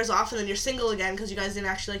 What if it wears off and then you're single again because you guys didn't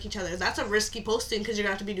actually like each other? That's a risky posting because you're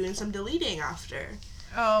gonna have to be doing some deleting after.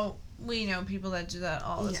 Oh, we know people that do that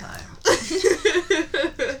all the time.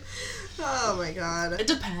 Oh my god. It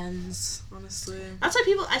depends, honestly. That's why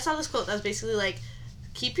people. I saw this quote that was basically like,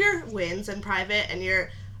 keep your wins in private and your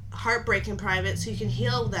heartbreak in private so you can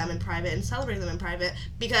heal them in private and celebrate them in private,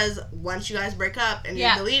 because once you guys break up and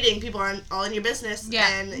you're deleting, people are all in your business.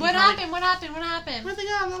 Yeah. And What happened? where'd they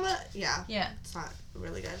go, mama? Yeah. Yeah. It's not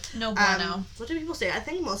really good. No bueno. What do people say? I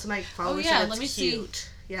think most of my followers said it's cute.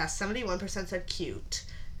 Yeah, 71% said cute.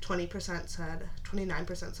 29%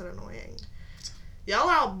 said annoying. Y'all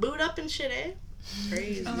are all booed up and shit, eh?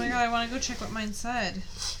 Crazy. Oh my god, I want to go check what mine said.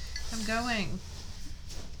 I'm going.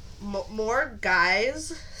 More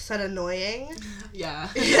guys said annoying. Yeah.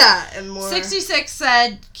 Yeah, and more. 66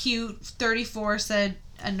 said cute. 34 said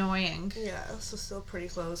annoying. Yeah, so still pretty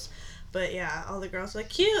close. But yeah, all the girls were like,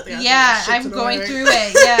 cute. Yeah, I'm going through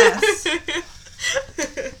it, yes.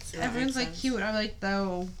 Everyone's like, cute. I'm like,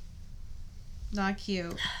 though, not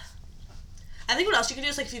cute. I think what else you can do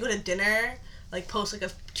is, like, if you go to dinner, like, post, like,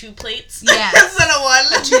 2 plates. Yes. Instead of 1.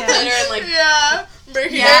 2 platter and, like,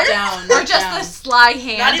 bring yeah, it down. Or just the sly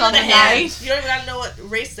hand Not even on the hand. knife. You don't even gotta know what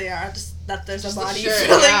race they are, just that there's Just a the body shirt,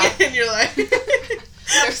 filling yeah. it, and you're like...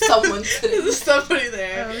 There's someone sitting. There's somebody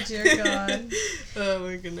there. Oh, dear God. Oh,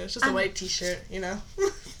 my goodness. Just a white t-shirt, you know?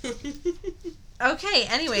 Okay,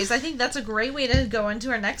 anyways, I think that's a great way to go into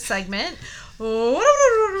our next segment. Oh,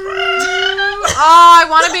 I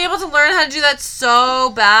want to be able to learn how to do that so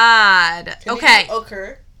bad. Can okay. You do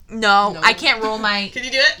ochre? No, No. I can't roll my... Can you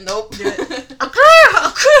do it? Nope. Do it.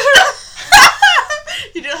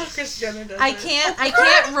 You do it how Kris Jenner does I it. can't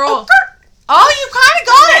roll. Oh, you kind of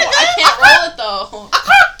got it. I can't roll it though.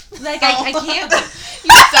 Like, I can't.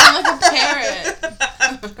 You sound like a parrot.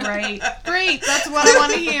 Great. That's what I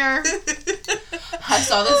want to hear. I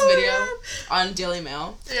saw this video on Daily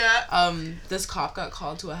Mail. Yeah. This cop got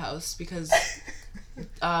called to a house because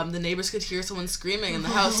the neighbors could hear someone screaming in the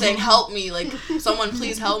house saying, "Help me! Like, someone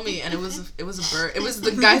please help me!" And it was a bird. It was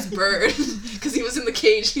the guy's bird because he was in the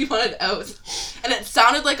cage. He wanted out, and it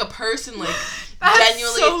sounded like a person, like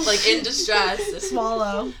genuinely, so like in distress.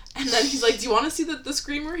 Swallow. And then he's like, "Do you want to see the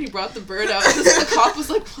screamer?" He brought the bird out. And the cop was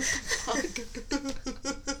like, "What the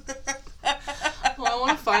fuck?" Well, I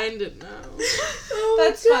want to find it now. Oh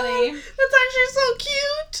That's God. funny. That's actually so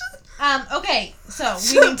cute. Okay, so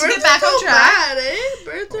we need to get back on track. Bad, eh?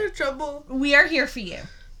 Birds are trouble. We are here for you.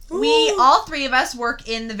 Ooh. We, all 3 of us, work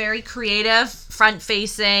in the very creative,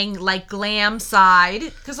 front-facing, like, glam side.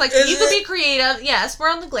 Because, like, Is you could it? be creative. Yes, we're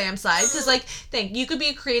on the glam side. Because, like, you could be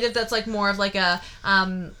a creative that's, like, more of, like, a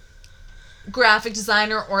graphic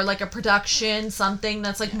designer or, like, a production, something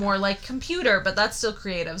that's, like, more, like, computer. But that's still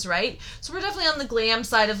creatives, right? So we're definitely on the glam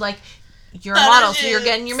side of, like, you're a model, so you're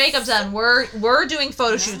getting your makeup done. We're doing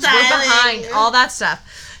photo shoots. We're behind all that stuff.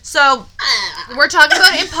 So we're talking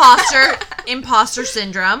about imposter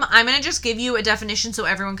syndrome. I'm going to just give you a definition so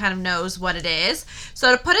everyone kind of knows what it is.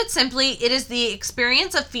 So to put it simply, it is the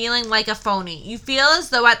experience of feeling like a phony. You feel as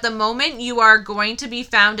though at the moment you are going to be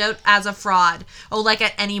found out as a fraud. Oh, like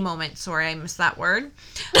at any moment. Sorry, I missed that word.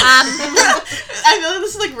 I feel like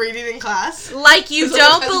this is like reading in class. Like you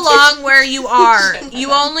don't belong where you are.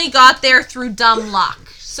 You only got there through dumb luck.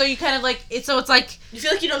 So you kind of like it's like You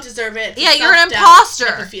feel like you don't deserve it. yeah, you're an Self-doubt imposter.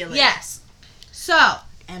 type of feeling. Yes. So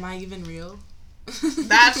Am I even real?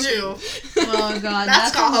 That too. oh god, That's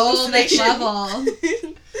that's a called whole next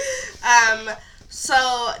hallucination. level.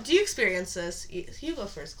 So do you experience this? You go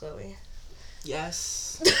first, Chloe.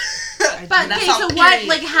 Yes. But That's okay, all so what? period.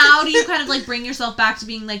 Like, how do you kind of like bring yourself back to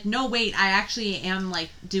being like, no, wait, I actually am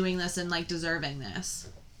like doing this and like deserving this.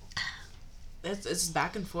 It's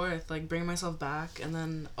back and forth, like bringing myself back and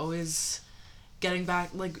then always getting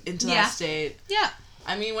back like into Yeah. that state. Yeah.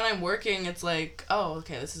 I mean, when I'm working, it's like, oh,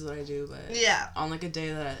 okay, this is what I do. But Yeah. on like a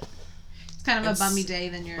day that It's kind of It's a bummy day.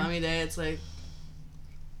 Then you're. bummy day, it's like,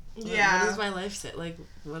 Yeah. What is my life say? Like,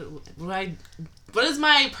 what is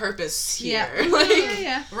my purpose here? Yeah. Like,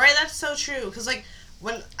 Yeah. Right, that's so true. Because, like,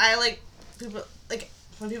 when I, like, people, like,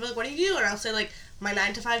 when people are like, what do you do? And I'll say, like, my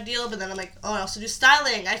 9-to-5 deal, but then I'm like, oh, I also do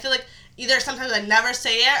styling. I feel like either sometimes I never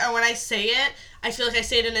say it, or when I say it, I feel like I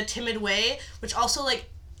say it in a timid way, which also, like,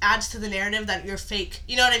 adds to the narrative that you're fake.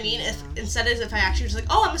 You know what I mean? If instead is if I actually just like,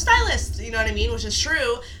 oh, I'm a stylist, you know what I mean? Which is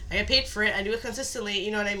true. I get paid for it. I do it consistently. You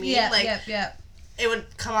know what I mean? Yeah. Like, Yeah. it would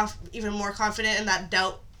come off even more confident, and that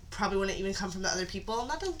doubt probably wouldn't even come from the other people.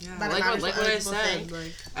 Not that that it matters what other people think.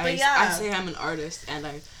 Like, But I say I'm an artist and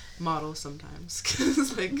I model sometimes.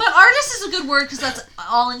 'Cause, like, But artist is a good word because that's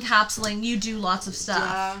all encapsulating. You do lots of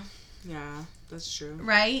stuff. Yeah, that's true.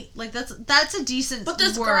 Right? Like, that's a decent But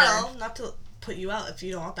this word. girl, not to put you out if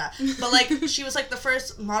you don't want that, but like she was like the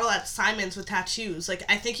first model at Simon's with tattoos. Like,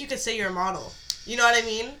 I think you could say you're a model. You know what I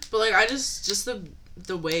mean? But like, I just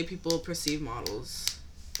the way people perceive models.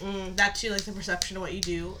 That too, like the perception of what you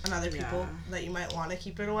do on other people that you might want to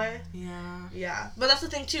keep it away. Yeah. Yeah, but that's the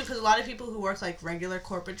thing too, because a lot of people who work like regular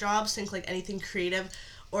corporate jobs think like anything creative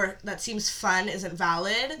or that seems fun isn't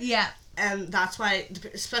valid. Yeah. And that's why,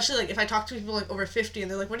 especially like if I talk to people like over 50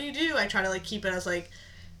 and they're like, what do you do? I try to like keep it as like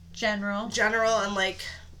General and like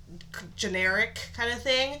generic kind of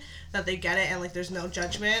thing, that they get it and like there's no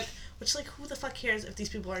judgment, which like who the fuck cares if these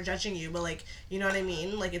people are judging you, but like, you know what I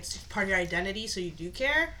mean, like it's part of your identity, so you do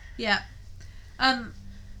care. Yeah.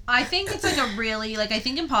 I think it's like a really, like, I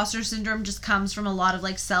think imposter syndrome just comes from a lot of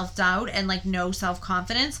like self-doubt and like no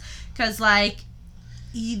self-confidence, because like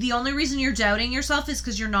the only reason you're doubting yourself is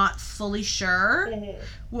because you're not fully sure.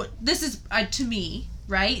 What this is to me,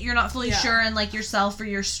 right? You're not fully sure in like yourself or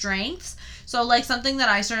your strengths. So like something that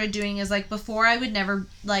I started doing is like before I would never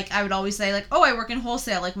like I would always say like, oh, I work in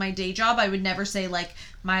wholesale, like my day job. I would never say like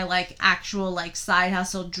my like actual like side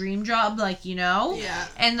hustle dream job, like, you know. Yeah.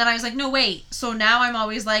 And then I was like, no, wait. So now I'm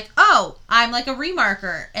always like, oh, I'm like a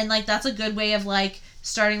remarker, and like that's a good way of like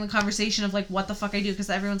starting the conversation of like what the fuck I do, because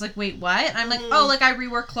everyone's like, wait, what? And I'm like, oh, like I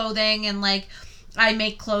rework clothing and like I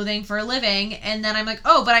make clothing for a living, and then I'm like,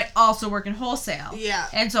 oh, but I also work in wholesale. Yeah.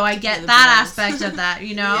 And so I get that aspect of that,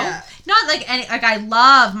 you know? Yeah. Not like any, like I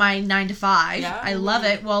love my 9-to-5. Yeah. I love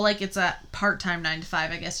it. Well, like it's a part-time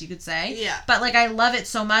 9-to-5, I guess you could say. Yeah. But like I love it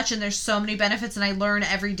so much, and there's so many benefits, and I learn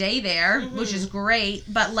every day there, which is great.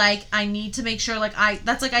 But like I need to make sure like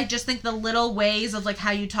that's like I just think the little ways of like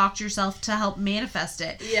how you talk to yourself to help manifest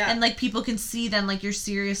it. Yeah. And like people can see then like your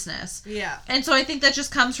seriousness. Yeah. And so I think that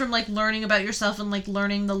just comes from like learning about yourself and like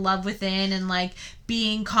learning the love within, and like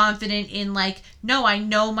being confident in like, no, I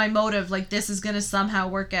know my motive, like this is gonna somehow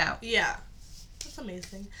work out. Yeah. That's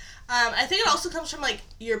amazing. I think it also comes from like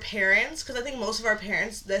your parents, because I think most of our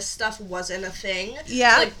parents, this stuff wasn't a thing.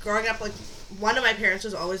 Yeah. Like growing up, like one of my parents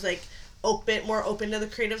was always like more open to the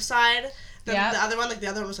creative side than the other one. Like the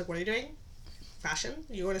other one was like, what are you doing? Fashion?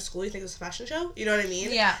 You going to school? You think it's a fashion show? You know what I mean?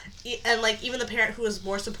 Yeah. And like even the parent who was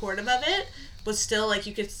more supportive of it was still like,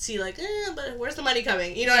 you could see like, but where's the money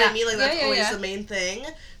coming? You know what I mean? Like that's always the main thing.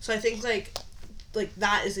 So I think like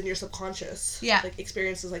that is in your subconscious. Yeah. Like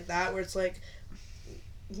experiences like that where it's like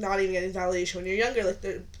not even getting validation when you're younger. Like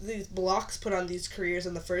these blocks put on these careers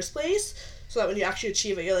in the first place, so that when you actually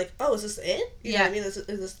achieve it, you're like, oh, is this it? You know what I mean? Is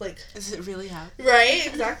this like... Is it really happening? Right,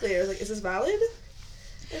 exactly. Or like, is this valid?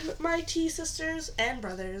 And my tea sisters and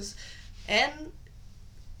brothers and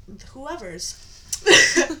whoever's,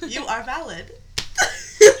 you are valid.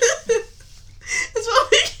 That's what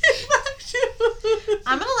we came back to.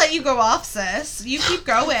 I'm gonna let you go off, sis. You keep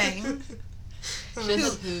going.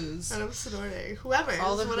 Just who's. And I'm sorority. Whoever.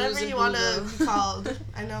 All the whatever who's you want to be called.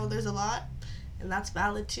 I know there's a lot, and that's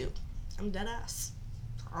valid too. I'm dead ass.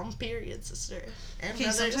 I'm period, sister. And Okay,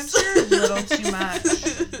 brothers. sometimes you're a little too much.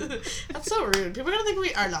 That's so rude. People are gonna think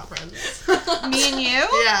we are not friends. Me and you?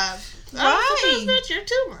 Yeah. Why? Oh, bitch, you're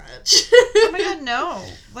too much. Oh my god, no.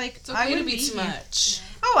 Like, It's okay I would to be too here. much.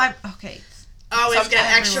 Oh, I'm okay. Always get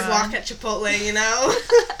Sometimes extra everyone. guac at Chipotle, you know?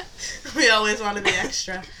 We always want to be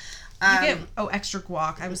extra. You get extra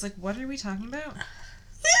guac. I was like, what are we talking about?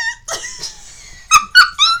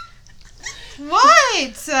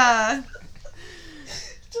 What?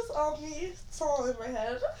 Just all me. It's all in my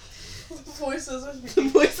head. Voices with me.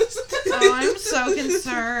 Voices. Oh, I'm so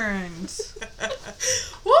concerned.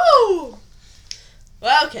 Woo!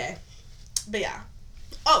 Well, okay. But yeah.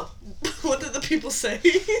 Oh, what did the people say?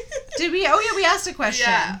 Did we? Oh yeah, we asked a question.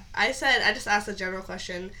 Yeah, I just asked a general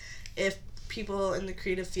question if people in the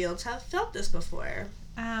creative fields have felt this before.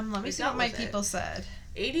 Let me We see dealt what my with it. people said.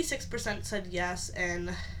 86% said yes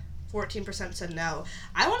and 14% said no.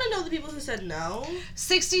 I want to know the people who said no.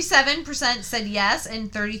 67% said yes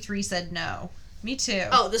and 33% said no. Me too.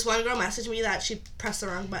 Oh, this one girl messaged me that she pressed the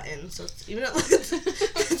wrong button, so it's even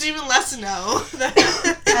it's even less no.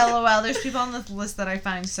 LOL. There's people on this list that I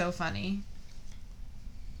find so funny.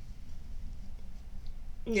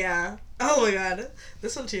 Yeah. Oh my god.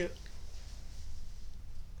 This one too.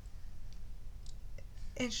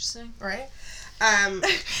 Interesting. Right?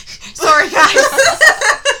 Sorry, guys.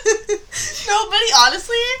 No, but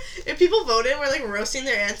honestly, if people voted, we're like roasting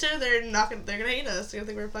their answer, they're gonna hate us. They're gonna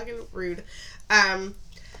think we're fucking rude.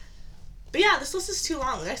 But yeah, this list is too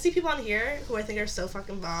long. I see people on here who I think are so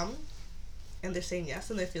fucking bomb, and they're saying yes,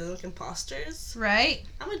 and they're feeling like imposters. Right?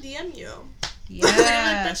 I'm gonna DM you. Yes.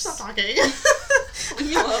 Like, bitch, stop talking. Leave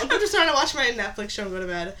me alone. I'm just trying to watch my Netflix show and go to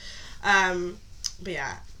bed. But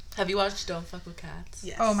yeah. Have you watched Don't Fuck with Cats?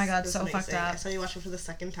 Yes. Oh my god, It's so amazing. fucked up. I saw you watch it for the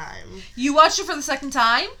second time. You watched it for the second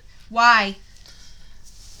time? Why?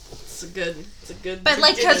 It's a good. But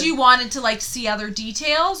like, because you wanted to like see other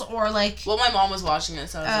details, or like. Well, my mom was watching it,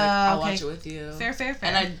 so I was like, I'll okay. watch it with you. Fair.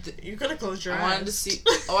 And You could have closed your eyes. I wanted to see.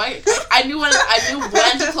 Oh, I knew when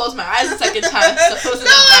to close my eyes the second time, so it wasn't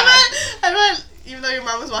I meant, even though your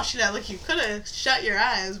mom was watching that, like, you could have shut your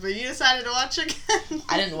eyes, but you decided to watch again.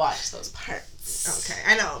 I didn't watch those parts. Okay,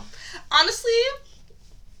 I know. Honestly,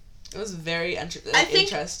 it was very interesting. I think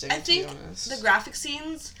to be honest. the graphic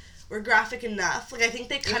scenes were graphic enough. Like, I think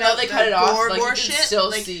they cut Even though out they the cut it off, gore, like, you gore could shit. still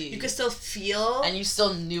like, see. You could still feel. And you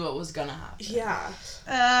still knew what was gonna happen. Yeah. Which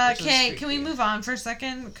was Okay, can we freaky. move on for a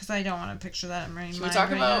second? Because I don't want to picture that in my mind. Should we talk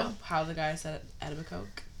right about now. how the guy said Edible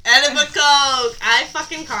Coke? Edible Coke! I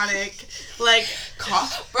fucking conic. Like,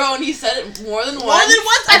 Bro, and he said it more than once. more than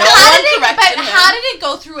once. And I no know. one corrected him. how did it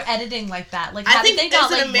go through editing like that? Like, how I think did they not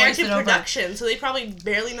it's like an American voice it over? production, so they probably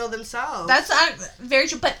barely know themselves. That's very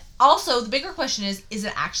true. But also, the bigger question is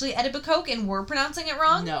it actually Edible Coke and we're pronouncing it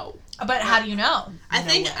wrong? No. But how do you know? I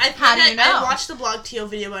think How do you know? I watched the blog TO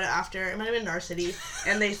video about it after. It might have been Narcity,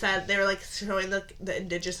 and they said they were like showing the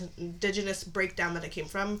indigenous breakdown that it came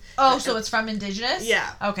from. Oh, so it's from Indigenous? Yeah.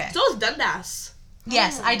 Okay. So it's Dundas.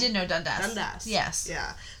 Yes, I did know Dundas. Dundas. Yes.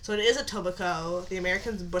 Yeah. So it is a tobacco. The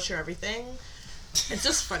Americans butcher everything. It's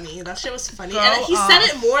just funny. That shit was funny. Grow And he up. said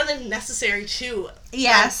it more than necessary too.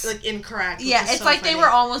 Yes. Like incorrect. Yeah, which is it's so like funny. they were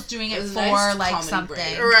almost doing It it was for a nice like comedy something.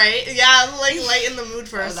 break. Right. Yeah, like lighten the mood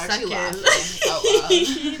for I a was second. actually laughing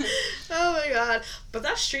out loud. Oh my god. But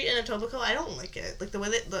that street in Etobicoke, I don't like it. Like the way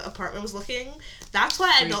that the apartment was looking. That's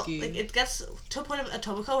why I don't Freaky. like it gets to a point of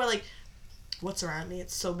Etobicoke where like what's around me?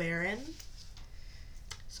 It's so barren.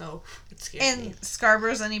 So it scares me. And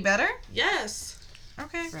Scarborough's any better? Yes.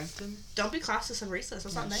 Okay. Brampton? Don't be classist and racist.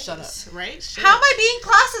 That's not nice. Shut up. Right? Shit. How am I being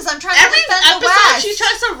classist? I'm trying Every to defend the episode West. she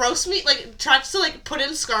tries to roast me, like tries to like put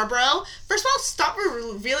in Scarborough. First of all, stop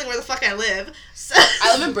revealing where the fuck I live.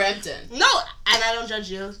 I live in Brampton. No, and I don't judge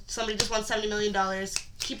you. Somebody just won $70 million.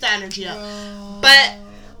 Keep that energy up. But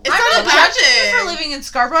it's I'm not not about judging you for it. living in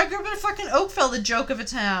Scarborough. I grew up in fucking Oakville, the joke of a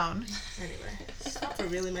town. Anyway, stop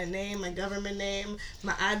revealing my name, my government name,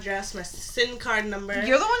 my address, my SIN card number.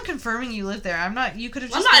 You're the one confirming you live there. I'm not. You could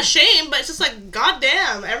have I'm just. not ashamed, but it's just like,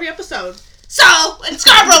 goddamn, every episode. So, in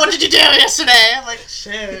Scarborough, what did you do yesterday? I'm like,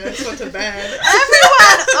 shit, I just went to bed.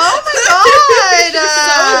 Everyone! Oh my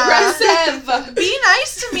god! So aggressive. Be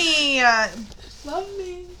nice to me. Love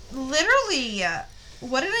me. Literally.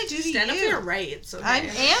 What did I do to Stand you? up for your rights. Okay? I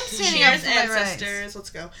am standing up Cheers, for my ancestors. rights. Let's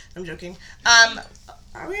go. I'm joking. Are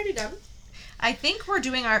we already done? I think we're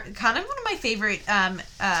doing our kind of one of my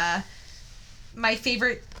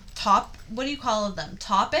favorite top. What do you call them?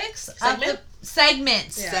 Topics. Segment?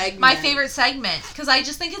 Segments. Yeah. Segment. My favorite segment because I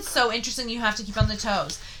just think it's so interesting. You have to keep on the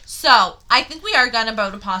toes. So I think we are done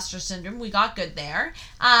about imposter syndrome. We got good there.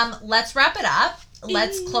 Let's wrap it up.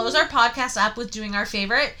 Let's close our podcast up with doing our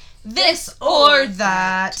favorite this or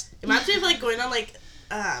that. It reminds me of like going on like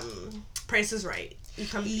Price is Right. You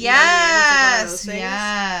come. You know what I mean? It's like one of Yes. those things.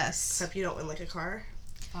 Yes. Except you don't win like a car.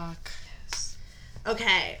 Fuck.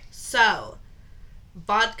 Okay, so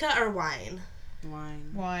vodka or wine?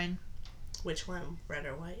 Wine. Wine. Which one? Red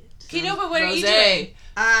or white? Okay, no, but what are you Rosé.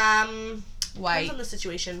 doing? White. Depends on the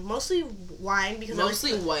situation. Mostly wine because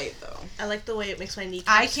Mostly I like white though. I like the way it makes my kneecaps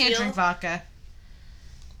I can't feel. drink vodka.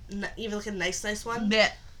 Even like a nice one.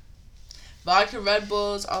 Blech. Vodka, Red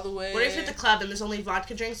Bulls, all the way. What if you're at the club and there's only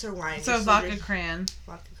vodka drinks or wine? So You're still vodka drinking cran.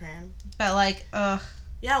 vodka cran. But like, ugh.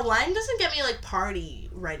 Yeah, wine doesn't get me like party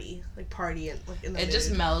ready, like party and like in the It mood.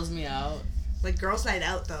 just mellows me out. like girls' night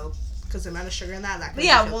out though, because the amount of sugar in that can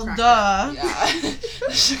Yeah, make you well, feel duh. Yeah.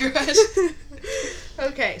 The sugar rush.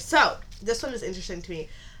 cracked. Okay, so this one is interesting to me.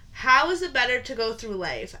 How is it better to go through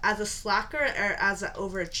life as a slacker or as an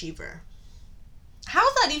overachiever? How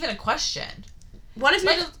is that even a question? What if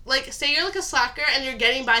you're like, say you're like a slacker and you're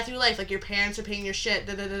getting by through life, like your parents are paying your shit,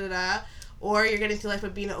 or you're getting through life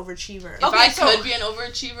with being an overachiever. If I could be an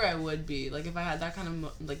overachiever, I would be. Like, if I had that kind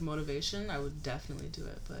of motivation, I would definitely do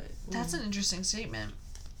it. But That's an interesting statement.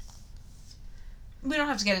 We don't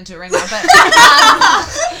have to get into it right now, but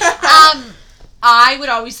I would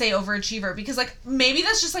always say overachiever because, like, maybe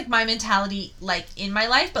that's just, like, my mentality, like, in my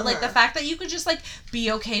life, but, like, the fact that you could just, like,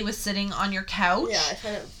 be okay with sitting on your couch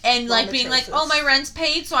and, like, being like, oh, my rent's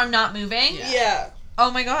paid, so I'm not moving. Yeah. Oh,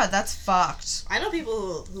 my God, that's fucked. I know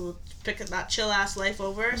people who pick that chill-ass life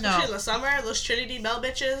over, especially in the summer, those Trinity Bell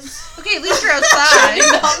bitches. Okay, at least you're outside.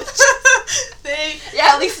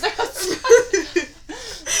 at least they're outside.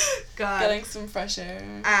 God. Getting some fresh air.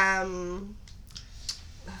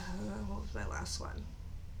 What was my last one?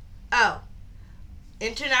 Oh.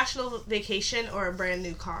 International vacation or a brand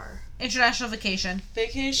new car? International vacation.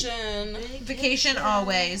 Vacation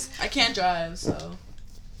always. I can't drive, so.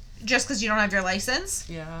 Just because you don't have your license?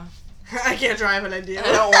 Yeah. I can't drive and I do.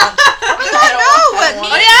 I don't want.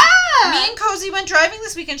 Me and Cozy went driving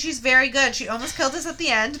this weekend. She's very good. She almost killed us at the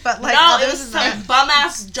end, but like no, it was some bum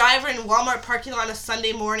ass driver in Walmart parking lot on a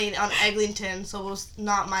Sunday morning on Eglinton, so it was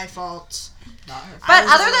not my fault. Not her fault. But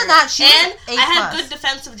other than that, she and was I had good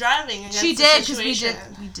defensive driving. Against she the did because situation.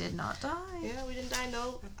 we did not die. Yeah, we didn't die.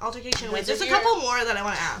 No altercation. Was There's it a couple more that I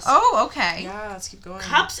want to ask. Oh, okay. Yeah, let's keep going.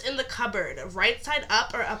 Cups in the cupboard, right side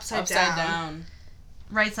up or upside down? Upside down.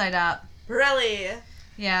 Right side up. Really?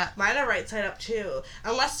 Yeah. Mine are right side up too,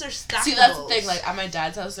 unless they're stackable. See, that's the thing. Like at my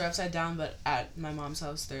dad's house, they're upside down, but at my mom's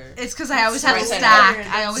house, they're. It's because I always have to right side stack.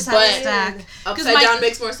 up. I always have to stack. Upside down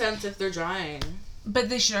makes more sense if they're drying. But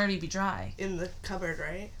they should already be dry. In the cupboard,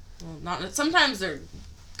 right? Well, not. Sometimes they're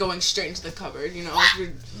going straight into the cupboard. You know,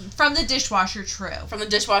 from the dishwasher. True. From the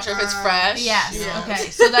dishwasher if it's fresh. Yes. Yeah. Okay.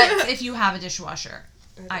 So that if you have a dishwasher,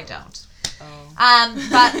 I don't. Oh.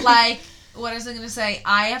 But like. What was I going to say?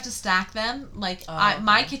 I have to stack them. Like,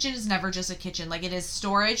 my kitchen is never just a kitchen. Like, it is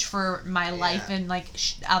storage for my life and, like,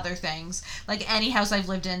 other things. Like, any house I've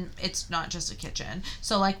lived in, it's not just a kitchen.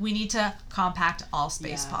 So, like, we need to compact all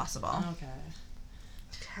space possible.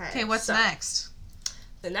 Okay, what's next?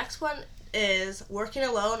 The next one is working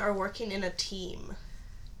alone or working in a team.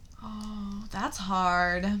 Oh, that's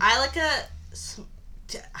hard. I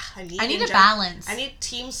need a balance. I need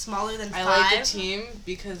teams smaller than 5. I like a team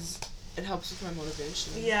because it helps with my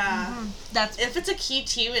motivation. Yeah. Mm-hmm. That's if it's a key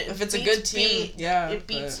team. If it's a good team, it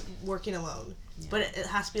beats working alone. Yeah. But it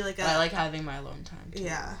has to be like I like having my alone time too.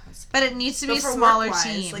 Yeah. But it needs to be a smaller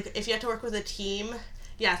team. Like if you have to work with a team,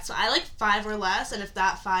 so I like 5 or less, and if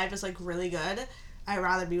that 5 is like really good, I'd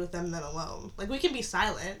rather be with them than alone. Like we can be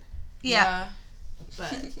silent. Yeah.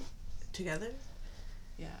 But together?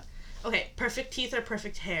 Yeah. Okay, perfect teeth or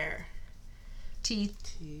perfect hair?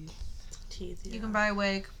 Teeth. Yeah. You can buy a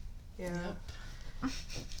wig. Yeah.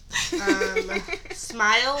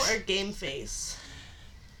 Smile or game face?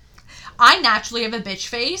 I naturally have a bitch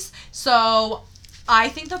face, so I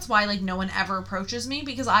think that's why like no one ever approaches me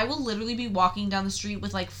because I will literally be walking down the street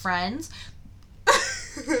with like friends.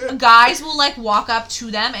 Guys will like walk up to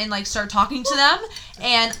them and like start talking to them,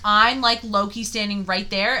 and I'm like low-key standing right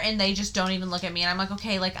there, and they just don't even look at me, and I'm like,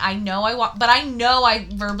 okay, like I know I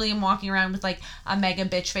verbally am walking around with like a mega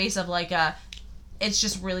bitch face of like it's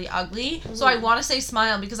just really ugly. Mm-hmm. So I want to say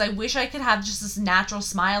smile because I wish I could have just this natural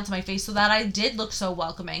smile to my face so that I did look so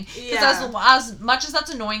welcoming. Because as much as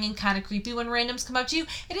that's annoying and kind of creepy when randoms come up to you,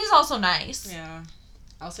 it is also nice. Yeah.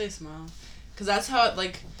 I'll say smile. Because that's how it,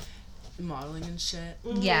 like, modeling and shit.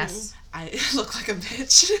 Mm-hmm. Yes. I look like a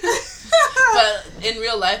bitch. But in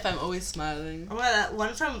real life, I'm always smiling. Oh, that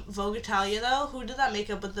one from Vogue Italia, though, who did that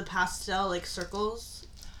makeup with the pastel, like, circles?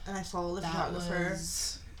 And I follow the photographer.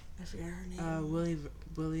 I forget her name.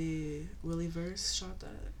 Willie Verse shot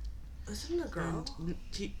that. Isn't it a girl?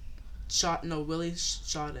 Willie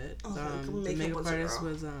shot it. Oh, the makeup artist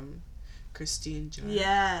was Christine Jarre.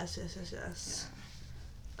 Yes.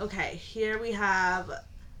 Yeah. Okay, here we have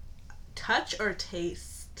touch or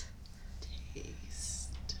taste?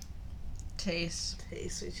 Taste.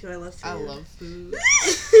 Me too. I love food. I love food.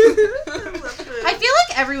 I feel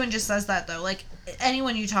like everyone just says that though. Like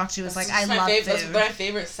anyone you talk to is like, I love food. That's my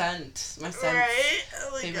favorite scent. My scent. Right?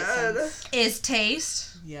 Oh my god. Scent. Is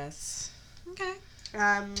taste? Yes. Okay.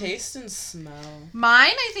 Taste and smell. Mine,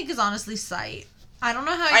 I think, is honestly sight. I don't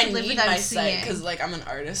know how I could live without seeing. Because like I'm an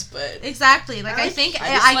artist, but exactly. Like I think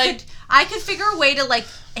I could figure a way to like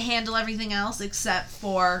handle everything else except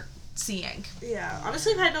for seeing. Yeah.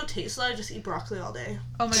 Honestly, if I had no taste, I would just eat broccoli all day.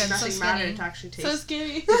 Oh my god, nothing so mattered to actually taste. So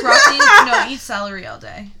skinny. Broccoli? No, eat celery all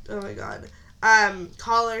day. Oh my god.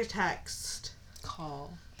 Call or text?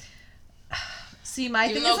 Call. See, my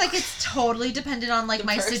Even thing is though- like it's totally dependent on like The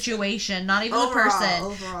my person. situation, not even Overall, the person.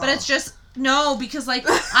 overall. But it's just no, because like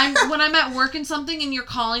when I'm at work and something and you're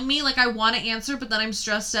calling me, like I want to answer, but then I'm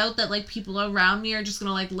stressed out that like people around me are just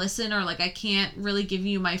gonna like listen, or like I can't really give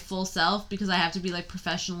you my full self because I have to be like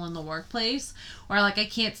professional in the workplace, or like I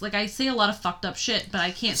can't, like I say a lot of fucked up shit, but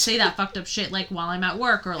I can't say that fucked up shit like while I'm at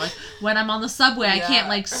work, or like when I'm on the subway. I can't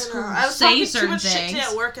like I know. I was say talking too certain much shit things. today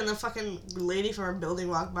at work, and the fucking lady from our building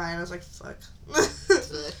walked by, and I was like, "Fuck."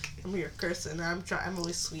 I'm here cursing. I'm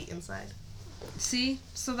always sweet inside. See,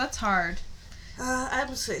 so that's hard. I'm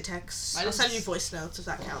just say text. I I'll just- send you voice notes if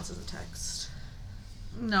that counts as a text.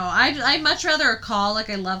 No, I'd much rather a call. Like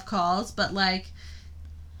I love calls, but like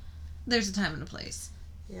there's a time and a place.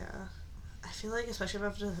 Yeah. I feel like, especially if I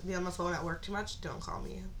have to be on the phone at work too much, don't call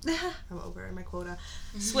me. I'm over my quota.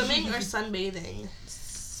 Swimming or sunbathing?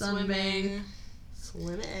 Swimming.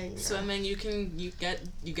 Swimming.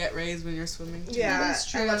 You get raised when you're swimming. too. Yeah, That's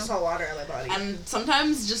true. I love salt water on my body. And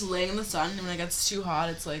sometimes just laying in the sun when it gets too hot,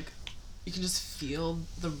 it's like you can just feel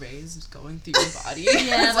the rays going through your body.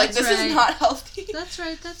 Yeah, it's like that's this right. is not healthy. That's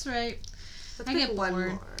right. That's right. Let's I pick get one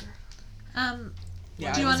bored. more.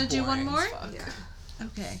 Yeah, Do you it wanna was do one boring more? as fuck. Yeah.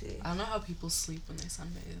 Okay. See. I don't know how people sleep when they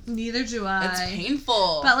sunbathe. Neither do I. It's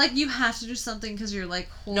painful. But like you have to do something because you're like.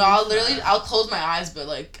 no, I'll close my eyes, but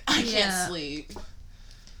like I Yeah. can't sleep.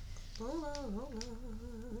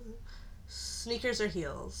 Sneakers or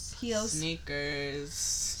heels? Heels. Sneakers.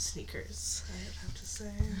 Sneakers, I'd have to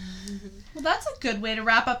say. Well, that's a good way to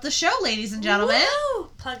wrap up the show, ladies and gentlemen. Woo!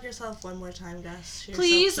 Plug yourself one more time, Gus. You're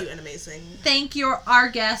Please. so cute and amazing. Thank our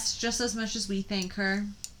guest just as much as we thank her.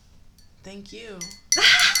 Thank you.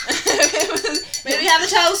 Maybe have a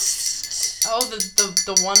toast. Oh,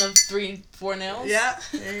 the one of 3, 4 nails. Yeah,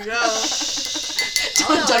 there you go.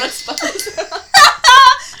 Don't expose.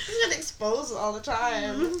 You get exposed all the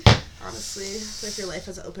time. Honestly, like your life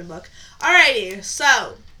as an open book. Alrighty,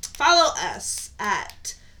 so follow us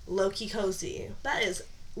at Lowkey Cozy. That is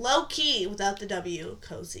Lowkey without the W,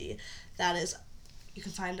 Cozy. That is, you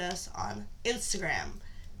can find us on Instagram,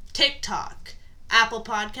 TikTok, Apple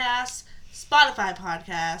Podcasts, Spotify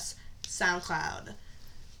Podcasts, SoundCloud.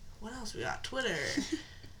 What else we got? Twitter.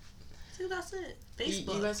 I think that's it.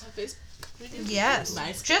 Facebook. You guys have Facebook? We do. Yes.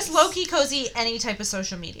 Nice. Just low-key cozy, any type of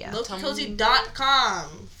social media.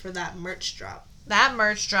 LowkeyCozy.com for that merch drop. That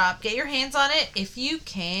merch drop. Get your hands on it if you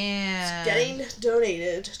can. Getting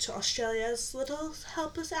donated to Australia's little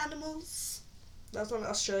helpless animals. That was an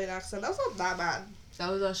Australian accent. That was not that bad.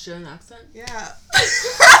 That was Australian accent? Yeah.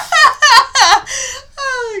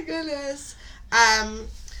 Oh my goodness.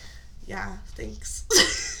 Yeah, thanks.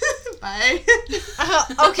 Bye.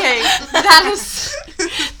 Okay,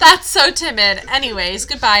 that's so timid. Anyways,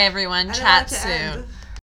 goodbye everyone. I don't Chat want it to soon. end.